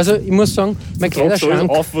 Also ich muss sagen, mein Tragst alles Kleiderschrank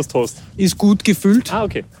auf, was du hast. ist gut gefüllt. Ah,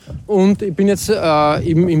 okay. Und ich bin jetzt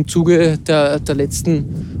im Zuge der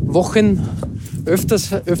letzten Wochen öfters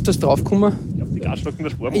draufgekommen. Ich glaube, die Gasstocken der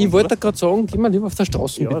Sport. Ich wollte gerade sagen, geh mal lieber auf der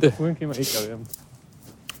Straße, Ja, da bitte. vorhin können wir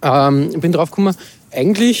glaube ich. Ich bin draufgekommen,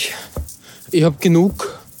 eigentlich, ich habe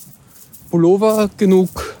genug Pullover,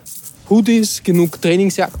 genug Hoodies, genug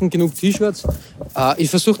Trainingsjacken, genug T-Shirts. Ich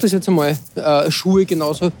versuche das jetzt einmal, Schuhe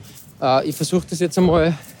genauso. Ich versuche das jetzt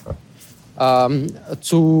einmal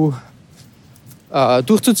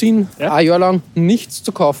durchzuziehen, Ja. ein Jahr lang nichts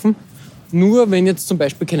zu kaufen. Nur wenn jetzt zum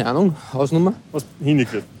Beispiel, keine Ahnung, Hausnummer, Was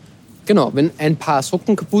hingekriegt. genau, wenn ein Paar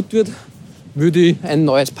Socken kaputt wird, würde ich ein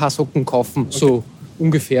neues Paar Socken kaufen. So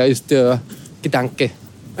ungefähr ist der Gedanke.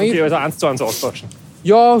 Okay, also 1:1 austauschen.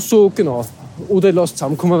 Ja, so genau. Oder ich lasse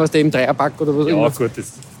zusammenkommen, was der im Dreierpack oder was Ja, immer. gut.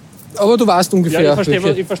 Das, Aber du weißt ungefähr. ja, ich verstehe,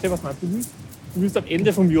 welche- was meinst du. Du willst am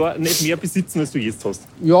Ende vom Jahr nicht mehr besitzen, als du jetzt hast.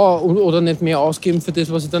 Ja, oder nicht mehr ausgeben für das,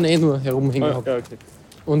 was ich dann nur herumhängen Ja, habe. okay.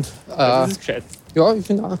 Und Das ist gescheit. ja, ich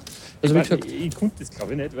finde auch. Also wie gesagt, Ich konnte das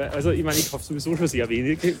glaube ich nicht, weil also ich meine, ich kaufe sowieso schon sehr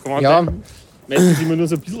wenig. ja, Meistens immer nur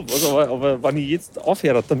so ein bisschen was, aber wenn ich jetzt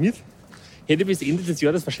aufhöre damit, hätte ich bis Ende des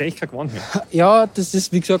Jahres wahrscheinlich kein Gewand mehr. ja, das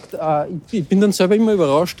ist wie gesagt, ich bin dann selber immer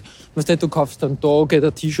überrascht, was du kaufst dann da, geht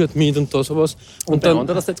ein T-Shirt mit und da sowas. Und dann,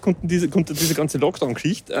 andererseits konnten diese ganze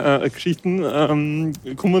Lockdown-Geschichten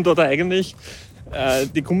kommen da eigentlich,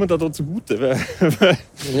 die kommen da zugute, weil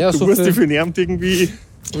ja, du so musst die viel, für Nerven irgendwie.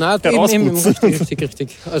 nein, eben,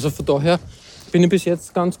 richtig. Also von daher bin ich bis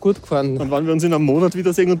jetzt ganz gut gefahren. Und wenn wir uns in einem Monat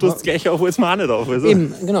wiedersehen und du hast das gleiche auf, als wir auch nicht auf. Also.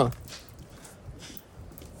 Eben, genau.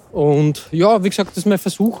 Und ja, wie gesagt, das ist mein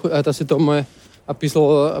Versuch, dass ich da mal ein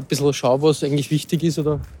bisschen schaue, was eigentlich wichtig ist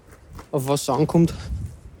oder auf was es ankommt,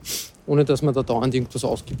 ohne dass man da dauernd irgendwas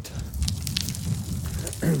ausgibt.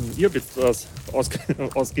 Ich habe jetzt was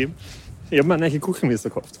ausgegeben. Ich habe mir ein neues Küchenmesser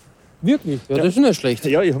gekauft. Wirklich? Ja, das ist nicht schlecht.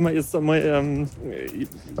 Ja, ich habe mir jetzt einmal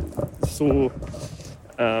so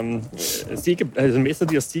also Messer,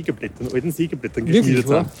 die aus Sägeblättern, alten Sägeblättern Wirklich, geschmiedet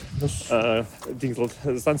wa? sind.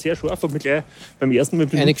 Das sind sehr scharf, habe mich gleich beim ersten Mal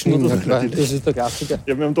benutzen Eingeschnitten, oder ja so klar. geschnitten. Das ist der Klassiker. Ja,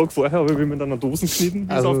 wir haben am Tag vorher habe ich mit einer Dose geschnitten, die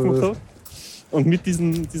ich Also- aufgemacht habe. Und mit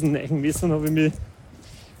diesen neuen Messern habe ich mich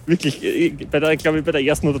wirklich, bei der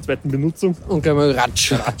ersten oder zweiten Benutzung, Und gleich mal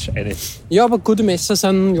Ratsch. eine. Ja, aber gute Messer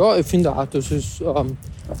sind, ja, ich finde auch, das ist,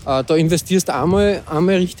 da investierst du einmal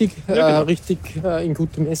richtig, Ja, genau. richtig in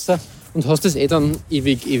gute Messer und hast das dann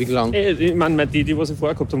ewig lang. Ich meine, die, was ich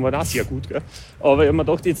vorher gehabt habe, waren auch sehr gut. Gell? Aber ich habe mir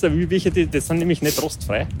gedacht, jetzt welche, das sind nämlich nicht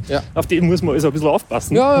rostfrei. Ja. Auf die muss man also ein bisschen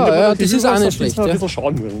aufpassen. Ja, Und ich hab ja, mir gedacht, das ich will ist auch was, nicht auf das schlecht, man ja. ein bisschen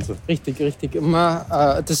schauen muss und so. Richtig.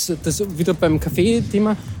 Das wieder beim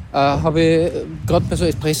Kaffeethema habe ich gerade bei so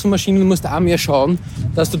Espressomaschinen musst du auch mehr schauen,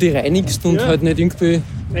 dass du die reinigst und Ja. halt nicht irgendwie.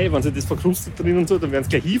 Nein, wenn sie das verkrustet drin und so, dann werden sie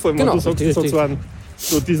gleich hinfallen. Genau, Wenn du sagst, es hat richtig.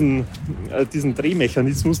 so diesen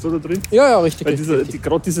Drehmechanismus da drin. Ja, richtig. Weil richtig.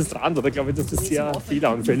 gerade dieses Rand, da glaube ich, dass das sehr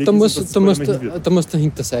fehleranfällig Da ist. muss, und dass da, das muss, vor allem hinwirft. da muss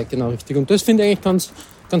dahinter sein, genau richtig. Und das finde ich eigentlich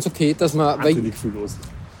ganz okay, dass man. Weil, Wahnsinnig viel los.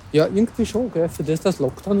 ja, irgendwie schon, gell, für das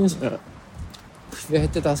Lockdown ist. Ja. Wer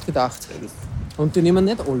hätte das gedacht? Ja, das- Und die nehmen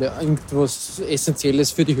nicht alle irgendwas Essentielles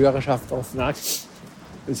für die Hörerschaft auf. Nein,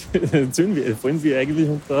 das fallen wir eigentlich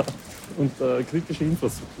unter kritische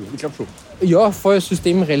Infrastruktur. Ich glaube schon. Ja, voll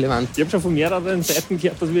systemrelevant. Ich habe schon von mehreren Seiten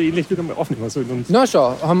gehört, dass wir ähnlich wieder mal aufnehmen sollen. Und Na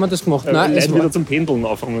schau, haben wir das gemacht. Nein, es Leute war, wieder zum Pendeln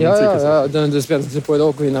anfangen. und ja, solche ja, Sachen. ja, das werden sie bald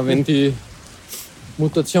angewöhnen, wenn die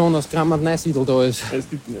Mutation aus Grammert-Neusiedl da ist. Es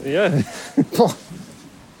gibt, ja, Boah,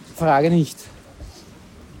 Frage nicht.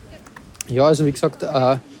 Ja, also wie gesagt,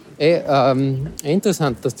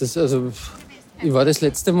 interessant, dass das, also ich war das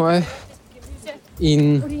letzte Mal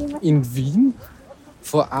in Wien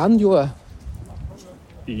vor einem Jahr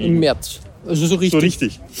im März. Also so richtig. so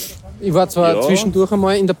richtig. Ich war zwar Ja. zwischendurch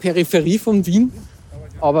einmal in der Peripherie von Wien,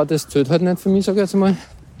 aber das zählt halt nicht für mich, sage ich jetzt mal.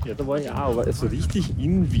 Ja, da war ich auch, aber so richtig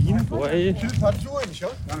in Wien war ich.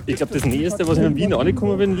 Ich glaube, das Nächste, was ich in Wien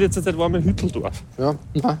angekommen bin in letzter Zeit, war mein Hütteldorf. Ja,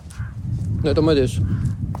 nein, nicht einmal das.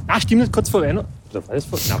 Ah, stimmt nicht, kurz vor Weihnachten. Oder war das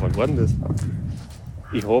vor? Nein, wann war denn das?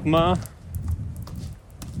 Ich habe mir.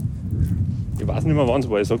 Ich weiß nicht mehr, wann es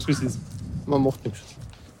war, ich sag's wie es ist. Man macht nichts.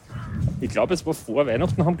 Ich glaube, es war vor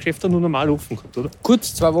Weihnachten, haben Geschäfte nur normal offen gehabt, oder?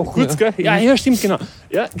 Kurz, 2 Wochen. Kurz, ja. gell? Ja, stimmt, genau.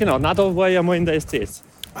 Ja, genau. Nein, da war ich ja mal in der SCS.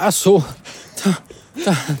 Ach so,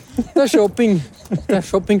 der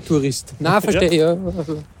Shopping-Tourist. Nein, verstehe ich, ja.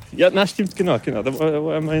 Ja, nein, stimmt, genau. Da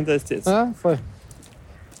war einmal in der STS. Ja, voll.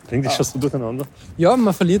 Eigentlich schaust du durcheinander. Ja,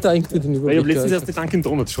 man verliert da irgendwie den Weil ich Überblick. habe letztens ja. erst die Dunkin'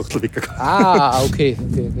 Donuts Schachtel weggegangen. Okay,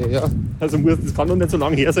 ja. Also das kann doch nicht so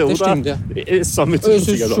lange her sein, Das oder? stimmt, ja. Es sammelt Es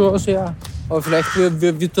sich ist schon sehr. Aber vielleicht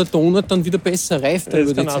wird der Donut dann wieder besser, reift Ja,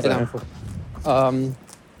 über das die kann auch Zeit sein. einfach.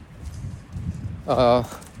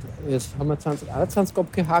 Jetzt haben wir 2021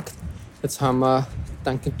 abgehakt. Jetzt haben wir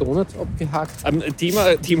Dunkin' Donuts abgehakt.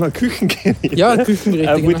 Thema Küchengerät. Ja,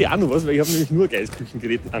 Küchengeräte. Wollte ich auch noch was, weil ich habe nämlich nur ein geiles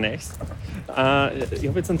Küchengerät an euch. Ich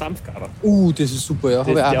habe jetzt einen Dampfgarer. Das ist super, ja.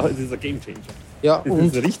 Das ist ein Gamechanger. Ja, Das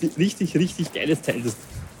und ist ein richtig geiles Teil.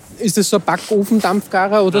 ist das so ein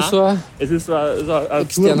Backofen-Dampfgarer oder Nein. so ein Es ist so ein externer?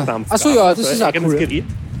 Turmdampfgarer. Ach so, ja, das So ist ein auch eigenes cool. Gerät.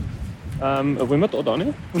 Wollen wir da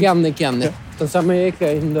nicht? Gerne. Ja. Dann sind wir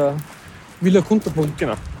gleich in der Villa Kunterbunt.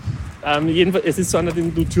 Genau. Jedenfalls, es ist so einer,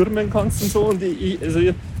 den du türmen kannst und so. Und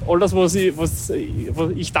alles, was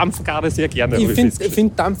ich dampfgare sehr gerne. Ich habe finde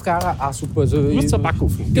find Dampfgarer auch super. Also Du musst so einen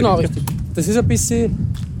Backofen. Genau, richtig. Das ist ein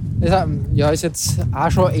bisschen, ist jetzt auch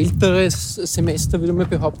schon älteres Semester, würde ich mal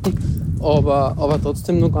behaupten, aber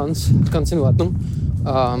trotzdem noch ganz in Ordnung.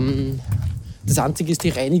 Das Einzige ist die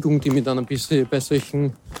Reinigung, die mich dann ein bisschen bei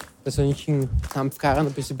solchen Dampfgarern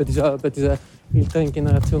ein bisschen bei dieser älteren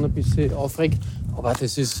Generation ein bisschen aufregt. Aber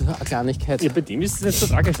das ist eine Kleinigkeit. Ja, bei dem ist es nicht so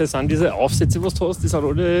tragisch. Das sind diese Aufsätze, was du hast, die sind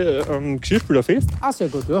alle Geschirrspülerfest. Sehr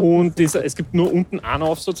gut, ja. Und es gibt nur unten einen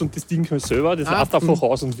Aufsatz und das Ding kann selber. Das lässt einfach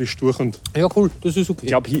aus und wischt durch. Und Ja, cool, das ist okay. ich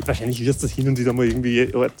glaube, wahrscheinlich wirst du das hin und wieder mal irgendwie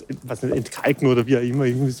entkalken oder wie auch immer.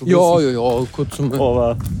 Irgendwie so Ja, kurz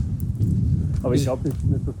mal. Aber ich glaube nicht,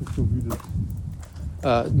 dass das so wütend ist.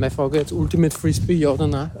 Meine Frage jetzt, Ultimate Frisbee, ja oder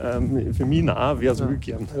nein? Für mich nein, wäre es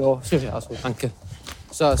gern. Ja, sicher auch so, danke.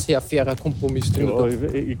 Das ist ein sehr fairer Kompromiss. Den Ja, wir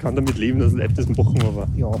da- ich kann damit leben, dass Leute das machen, aber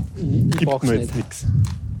ja, ich gibt brauch's mir nicht. jetzt nichts.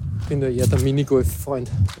 Ich bin da eher der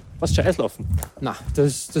Minigolf-Freund. Was Scheißlaufen? Nein,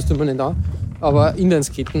 das tun wir nicht an. Aber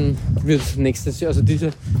Inlineskaten wird nächstes Jahr, also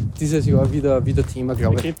dieses Jahr wieder Thema, Wir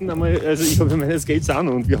glaube ich. könnten einmal, also ich habe ja meine Skates auch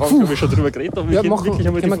noch und wir haben glaube ich schon drüber geredet, aber wir Ja, könnten machen, wirklich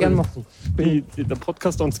einmal können wir gerne Folge- machen. der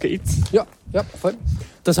Podcast on Skates. Ja, voll.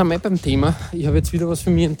 Da sind wir beim Thema. Ich habe jetzt wieder was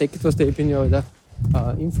für mich entdeckt, ich bin ja alter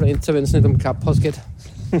Influencer, wenn es nicht um Clubhouse geht.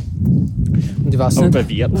 Und ich weiß Aber nicht. bei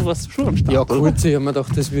Werden warst du schon am Start. Ja, oder? kurz, ich habe mir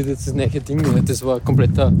gedacht, das wird jetzt das neue Ding. Das war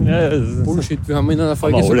kompletter Ja, das ist Bullshit. Wir haben in einer haben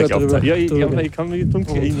Folge wir alle sogar geglaubt. Ja, drüber ich kann mich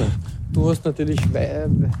dunkel erinnern. Du hast natürlich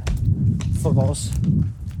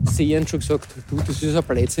voraussehend schon gesagt, du, das ist ein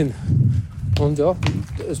Blödsinn. Und ja,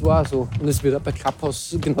 es war auch so. Und es wird auch bei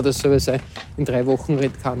Clubhouse genau dasselbe sein. In 3 Wochen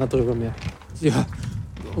redet keiner drüber mehr. Ja,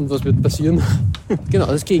 und was wird passieren? Genau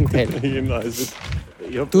das Gegenteil. Genau, also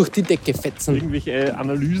ich habe Durch die Decke fetzen. irgendwelche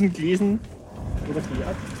Analysen gelesen oder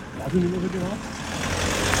gehört, weiß ich nicht mehr so genau,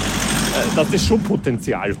 dass das schon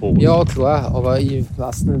Potenzial hat. Ja, klar, aber ich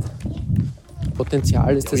weiß nicht.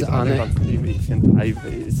 Potenzial ist das eine. Ich finde,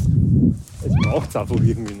 es braucht es einfach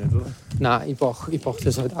irgendwie nicht, oder? Nein, ich brauch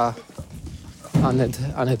das halt auch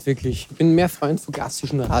nicht wirklich. Ich bin mehr Freund von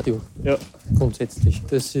klassischem Radio, Ja, grundsätzlich.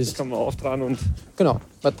 Das das ist, kann man auftragen und genau,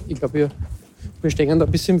 warte, ich glaube, wir stehen da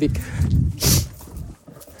ein bisschen im Weg.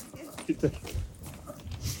 bitte.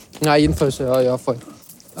 Na, jedenfalls, ja, voll.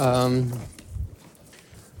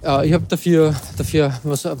 Ich habe dafür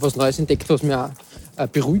was Neues entdeckt, was mir auch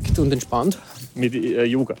beruhigt und entspannt. Mit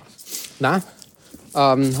Yoga. Nein,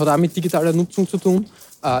 hat auch mit digitaler Nutzung zu tun.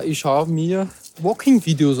 Ich schaue mir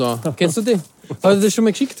Walking-Videos an. Kennst du die? Hast du das schon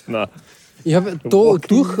mal geschickt? Nein. Ich habe da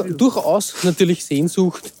durchaus natürlich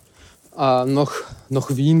Sehnsucht nach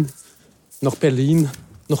Wien, nach Berlin,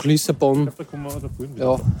 nach Lissabon. Da kommen wir da vorhin wieder.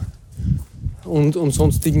 Ja, und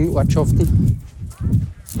sonstigen Ortschaften.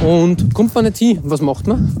 Und kommt man nicht hin, was macht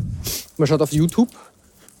man? Man schaut auf YouTube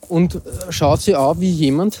und schaut sich an, wie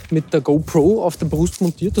jemand mit der GoPro auf der Brust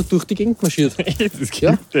montiert und durch die Gegend marschiert. Das gibt,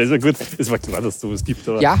 Ja. Das ist ja gut. Es war klar, dass es sowas gibt.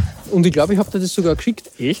 Aber Ja, und ich glaube, ich habe dir das sogar geschickt.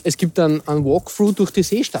 Echt? Es gibt einen Walkthrough durch die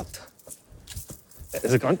Seestadt.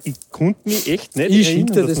 Also ich konnte mich echt nicht Ich schicke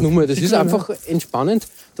dir erinnern, das dass nochmal. Das Schick ist mir einfach entspannend.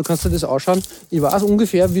 Du kannst dir das anschauen. Ich weiß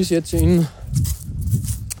ungefähr, wie es jetzt im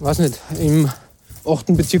 8.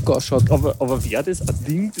 Bezirk ausschaut. Aber wäre das ein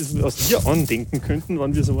Ding, das wir andenken könnten,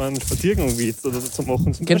 wenn wir so einen Spaziergang wie jetzt oder so zu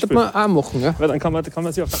machen? Zum Könnte Beispiel? man auch machen, ja. Weil dann kann man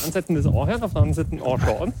sich auf der einen Seite das anhören, auf der anderen Seite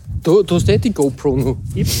anschauen. Du hast eh die GoPro noch.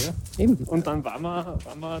 Eben, ja. Eben. Und dann waren wir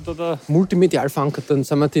da. Multimedial verankert, dann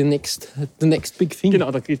sind wir the next big thing.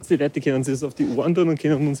 Genau, da gibt es die Leute, die können sich das auf die Ohren tun und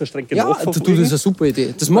können unsere Strecke Ja, nachverfolgen. das ist eine super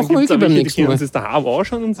Idee. Das machen wir Dann gibt's wirklich auch beim welche, nächsten die können Mal. sich daheim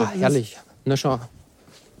anschauen und so. Ah, herrlich. Na schau.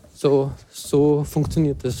 So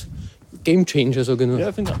funktioniert das. Game Changer, sage ich nur.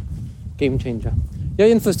 Ja, finde ich. Game Changer. Ja,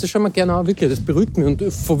 jedenfalls, das schauen wir gerne an, wirklich. Das beruhigt mich.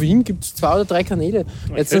 Und von Wien gibt es 2 oder 3 Kanäle.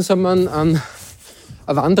 Jetzt sind wir an eine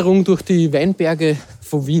Wanderung durch die Weinberge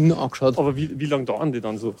von Wien angeschaut. Aber wie lange dauern die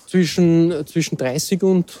dann so? Zwischen 30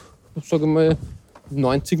 und, sage ich mal,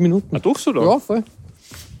 90 Minuten. Ah, doch so lang? Ja, voll.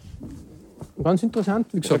 Ganz interessant,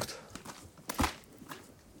 wie gesagt.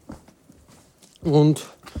 Und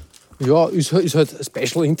ja, ist halt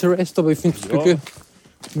Special Interest, aber ich finde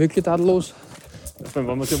es wirklich tadellos. Wenn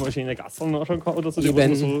man sich mal schöne Gasseln anschauen kann oder so, die Ich was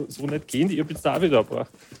mein- man so nicht kennt. Ich habe jetzt da auch wieder ein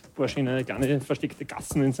paar schöne kleine versteckte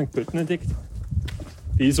Gassen in St. Pölten entdeckt,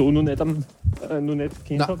 die ich so noch nicht kennt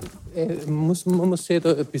Nein, habe. man muss sehen,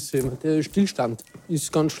 da ein bisschen. Der Stillstand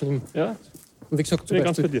ist ganz schlimm. Ja, Und wie gesagt, zum bin ich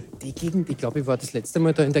ganz bei Beispiel, dir. die Gegend, ich glaube, ich war das letzte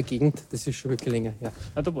Mal da in der Gegend, das ist schon wirklich länger her.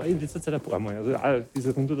 Ja, da war ich in letzter Zeit ein paar Mal. Also auch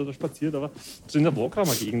diese Runde da spaziert, aber so in der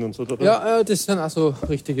Wagramer Gegend und so. Da, Ja, das sind auch so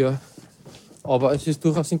richtig, ja. Aber es ist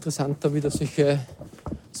durchaus interessant, da wieder solche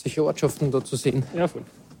Ortschaften da zu sehen. Ja, voll.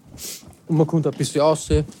 Und man kommt ein bisschen raus,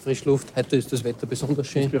 Frischluft. Heute ist das Wetter besonders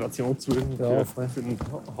schön. Inspiration zu Ja, für den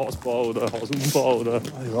Hausbau oder Hausumbau oder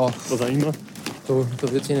Ja, was auch immer.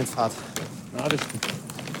 da wird es nicht fad. Nein, das stimmt.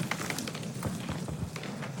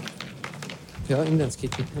 Ja,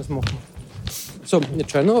 Inlandsketten, was machen wir? So,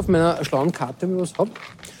 jetzt schau ich noch auf meiner schlauen Karte, wie ich was habe.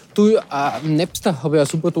 Du, Napster habe ich eine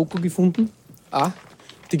super Doku gefunden.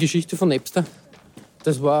 Die Geschichte von Napster.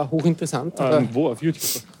 Das war hochinteressant. Wo? Auf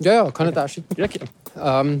YouTube? Ja, kann ich da schicken. Ja,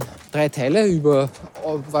 gern. 3 Teile über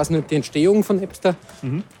weiß nicht, die Entstehung von Napster,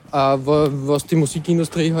 was die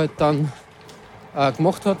Musikindustrie halt dann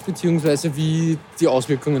gemacht hat, beziehungsweise wie die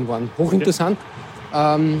Auswirkungen waren. Hochinteressant.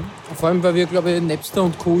 Vor allem, weil wir, glaube ich, Napster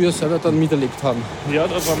und Co. ja selber dann miterlebt haben. Ja,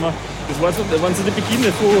 da waren so die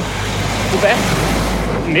Beginne.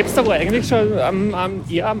 Wobei, Napster war eigentlich schon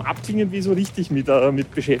eher am Abklingen, wie so richtig mit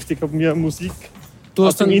beschäftigt habe, mir Musik Du aus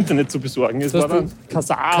hast dem dann Internet zu besorgen. Es du war hast dann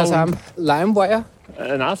Kazaa. Kasam, LimeWire.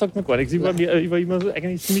 Nein, sagt mir gar nichts. Ich war immer so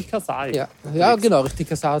eigentlich ziemlich Kazaa. Ja, genau, richtig.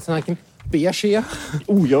 Kasam hat es gegeben. Bearshare.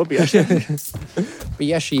 Ja, Bärchen.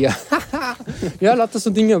 Bearshare. Ja, lauter so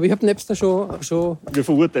Dinge. Aber ich habe Napster schon. Wir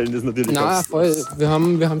verurteilen das natürlich. Nein, ganz- voll. Wir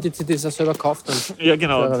haben die CDs auch selber gekauft. Dann, Ja,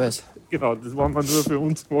 genau. klarerweise. Genau, das waren wir nur für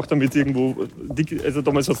uns gemacht, damit irgendwo. Also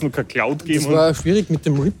damals hat es noch keine Cloud gegeben. Das war schwierig mit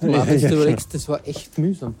dem Rippen, Ja, wenn du ja, überlegst, das war echt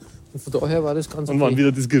mühsam. Und von daher war das ganz Und wann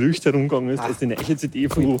wieder das Gerücht herumgegangen ist, dass die neue CD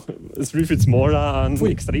von Three Feet Smaller einen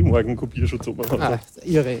Extremorgen-Kopierschutz oben hat.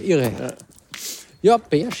 Irre. Ja,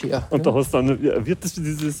 Bearshare. Und da hast du dann, wird das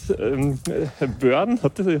dieses Burn,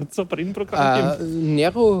 hat das so ein Brennprogramm gegeben?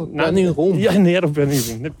 Nero Burning Rom. Ja, Nero Burning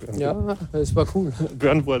Rom, nicht Burn. Ja, das war cool.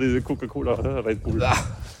 Burn war diese Coca-Cola oder Red Bull.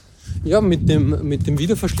 Ja, mit dem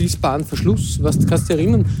wiederverschließbaren Verschluss, was kannst du dich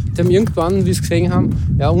erinnern? Die haben irgendwann, wie sie gesehen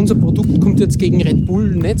haben, ja, unser Produkt kommt jetzt gegen Red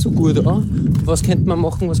Bull nicht so gut an. Was könnte man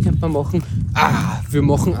machen? Wir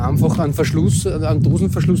machen einfach einen Verschluss, einen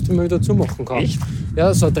Dosenverschluss, den man wieder zumachen kann. Echt?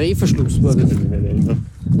 Ja, so ein Drehverschluss war das. Ich kann mich nicht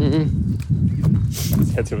erinnern.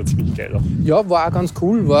 Das hört sich aber ziemlich geil an. Ja, war auch ganz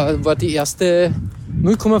cool. War die erste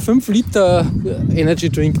 0,5 Liter Energy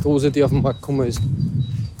Drink Dose, die auf den Markt gekommen ist.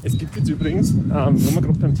 Es gibt jetzt übrigens, wenn wir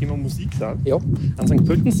gerade beim Thema Musik sind, Ja, einen St.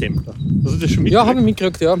 Pölten Sampler. Hast du das schon ja, habe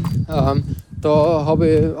mitgekriegt? ich mitgekriegt, ja. Da habe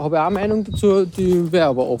ich auch eine Meinung dazu, die wäre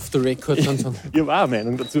aber off the record. Dann so. Ich habe auch eine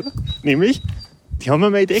Meinung dazu. Nämlich, die haben wir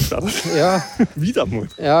mal entdeckt. Ja, Wieder mal.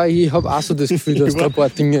 ja, ich habe auch so das Gefühl, dass da ein paar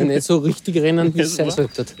Dinge nicht so richtig rennen, wie es sein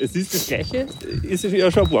sollten. Es ist das Gleiche, ist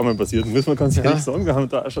ja schon ein paar Mal passiert, muss man ganz ehrlich Ja. sagen. Wir haben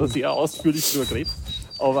da auch schon sehr ausführlich drüber geredet.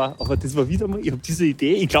 Aber das war wieder mal, ich habe diese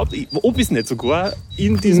Idee, ich glaube, ob ich es nicht sogar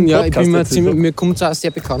in diesem Ja, ich Podcast bin mir, erzählt habe. mir kommt es auch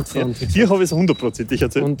sehr bekannt vor. Ja, Und, hier habe ich es 100%ig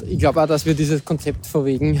erzählt. und ich glaube auch, dass wir dieses Konzept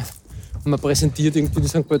verwegen. Man präsentiert irgendwie die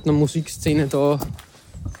St. Pöltener Musikszene da.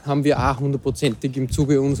 Haben wir auch 100%ig im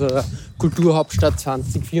Zuge unserer Kulturhauptstadt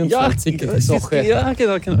 2024 Sache. Ja,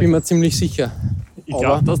 genau. Bin mir ziemlich sicher. Ich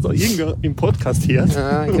glaube, dass da irgendwer im Podcast hört.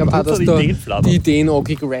 Ja, ich glaube auch, dass unsere da Ideen flattern. die Ideen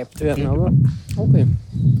angegrabt werden. Aber okay.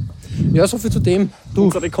 Ja, so viel zu dem. Du,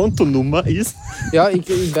 Unsere Kontonummer ist. ja, ich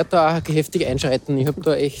werde da auch heftig einschreiten. Ich habe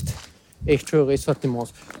da echt schon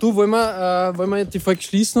Ressortiments. Du, wollen wir die Folge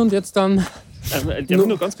schließen und jetzt dann. Darf ich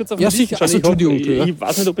nur ganz kurz auf Ja, die Liste sicher. schauen? Also, Entschuldigung, ja. Ich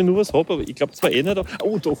weiß nicht, ob ich nur was habe, aber ich glaube zwar eh nicht.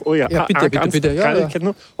 Oh, doch, oh ja. Ja, bitte, bitte, ja, Kleinigkeit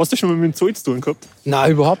noch. Hast du schon mal mit dem Zoll zu tun gehabt?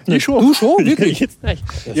 Nein, überhaupt nicht. Ich schon. Du schon? Wirklich? Jetzt nicht.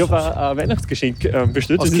 Ich habe ein Weihnachtsgeschenk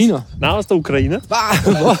bestellt. Aus Das China? Ist, nein, aus der Ukraine.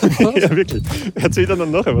 Was? Ja, wirklich. Erzähl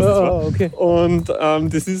dann nachher, was das Ja, war. okay. Und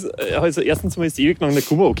das ist, also erstens mal ist ewig lang nicht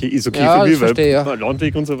gekommen. Okay, ist okay Ja, für das mich, weil verstehe, ja.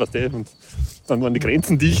 Landweg und so, was der. Und dann waren die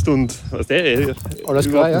Grenzen dicht und was der. Alles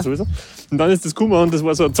klar, ja. Sowieso. Und dann ist das gekommen und das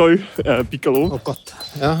war so ein Zoll-Piccolo. Oh Gott.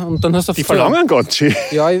 Ja, und dann hast du auf Die verlangen ganz schön.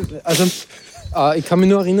 Ja, ich kann mich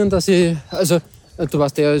nur erinnern, dass du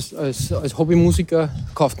weißt ja, als Hobbymusiker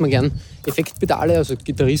kauft man gern Effektpedale, also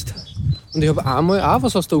Gitarrist. Und ich habe einmal auch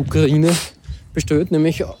was aus der Ukraine bestellt,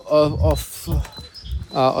 nämlich auf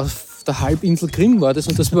auf der Halbinsel Krim war das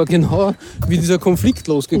und das war genau, wie dieser Konflikt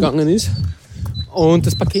losgegangen ist. Und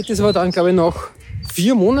das Paket ist aber dann, glaube ich, nach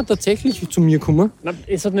 4 Monaten tatsächlich zu mir gekommen. Nein,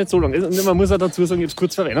 es hat nicht so lange. Man muss auch dazu sagen, ich habe es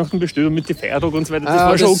kurz vor Weihnachten bestellt und mit den Feiertagen und so weiter. Das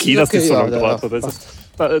war schon okay, dass das so lange gedauert hat. Also,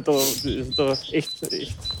 da echt.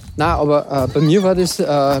 Nein, aber bei mir war das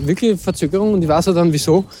wirklich Verzögerung und ich weiß auch dann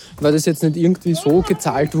wieso, weil das jetzt nicht irgendwie so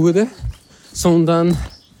gezahlt wurde, sondern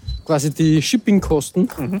quasi die Shippingkosten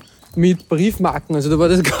mit Briefmarken. Also da war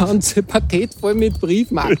das ganze Paket voll mit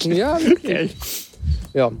Briefmarken. Ja, wirklich.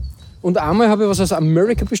 Ja. Und einmal habe ich was aus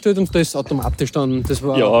Amerika bestellt und das ist automatisch dann, das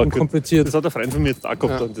war unkompliziert. Das hat ein Freund von mir jetzt auch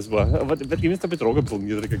gehabt. Und das war, aber bei dem ist der Betrag ein bisschen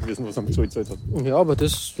niedriger gewesen, was er mit so gezahlt hat. Ja, aber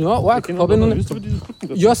das, ja, arg. Habe ich noch nicht.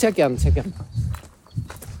 Ja, sehr gern, sehr gern.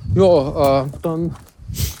 Ja, dann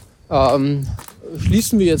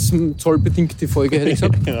schließen wir jetzt zollbedingt die Folge, hätte ich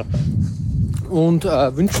gesagt. Genau. Und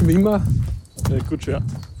wünschen wie immer, Gut, schön.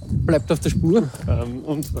 bleibt auf der Spur,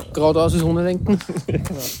 Und geradeaus ist ohne Denken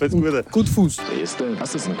alles Gute. gut Fuß. Siehste,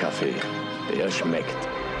 das ist ein Kaffee. Der schmeckt.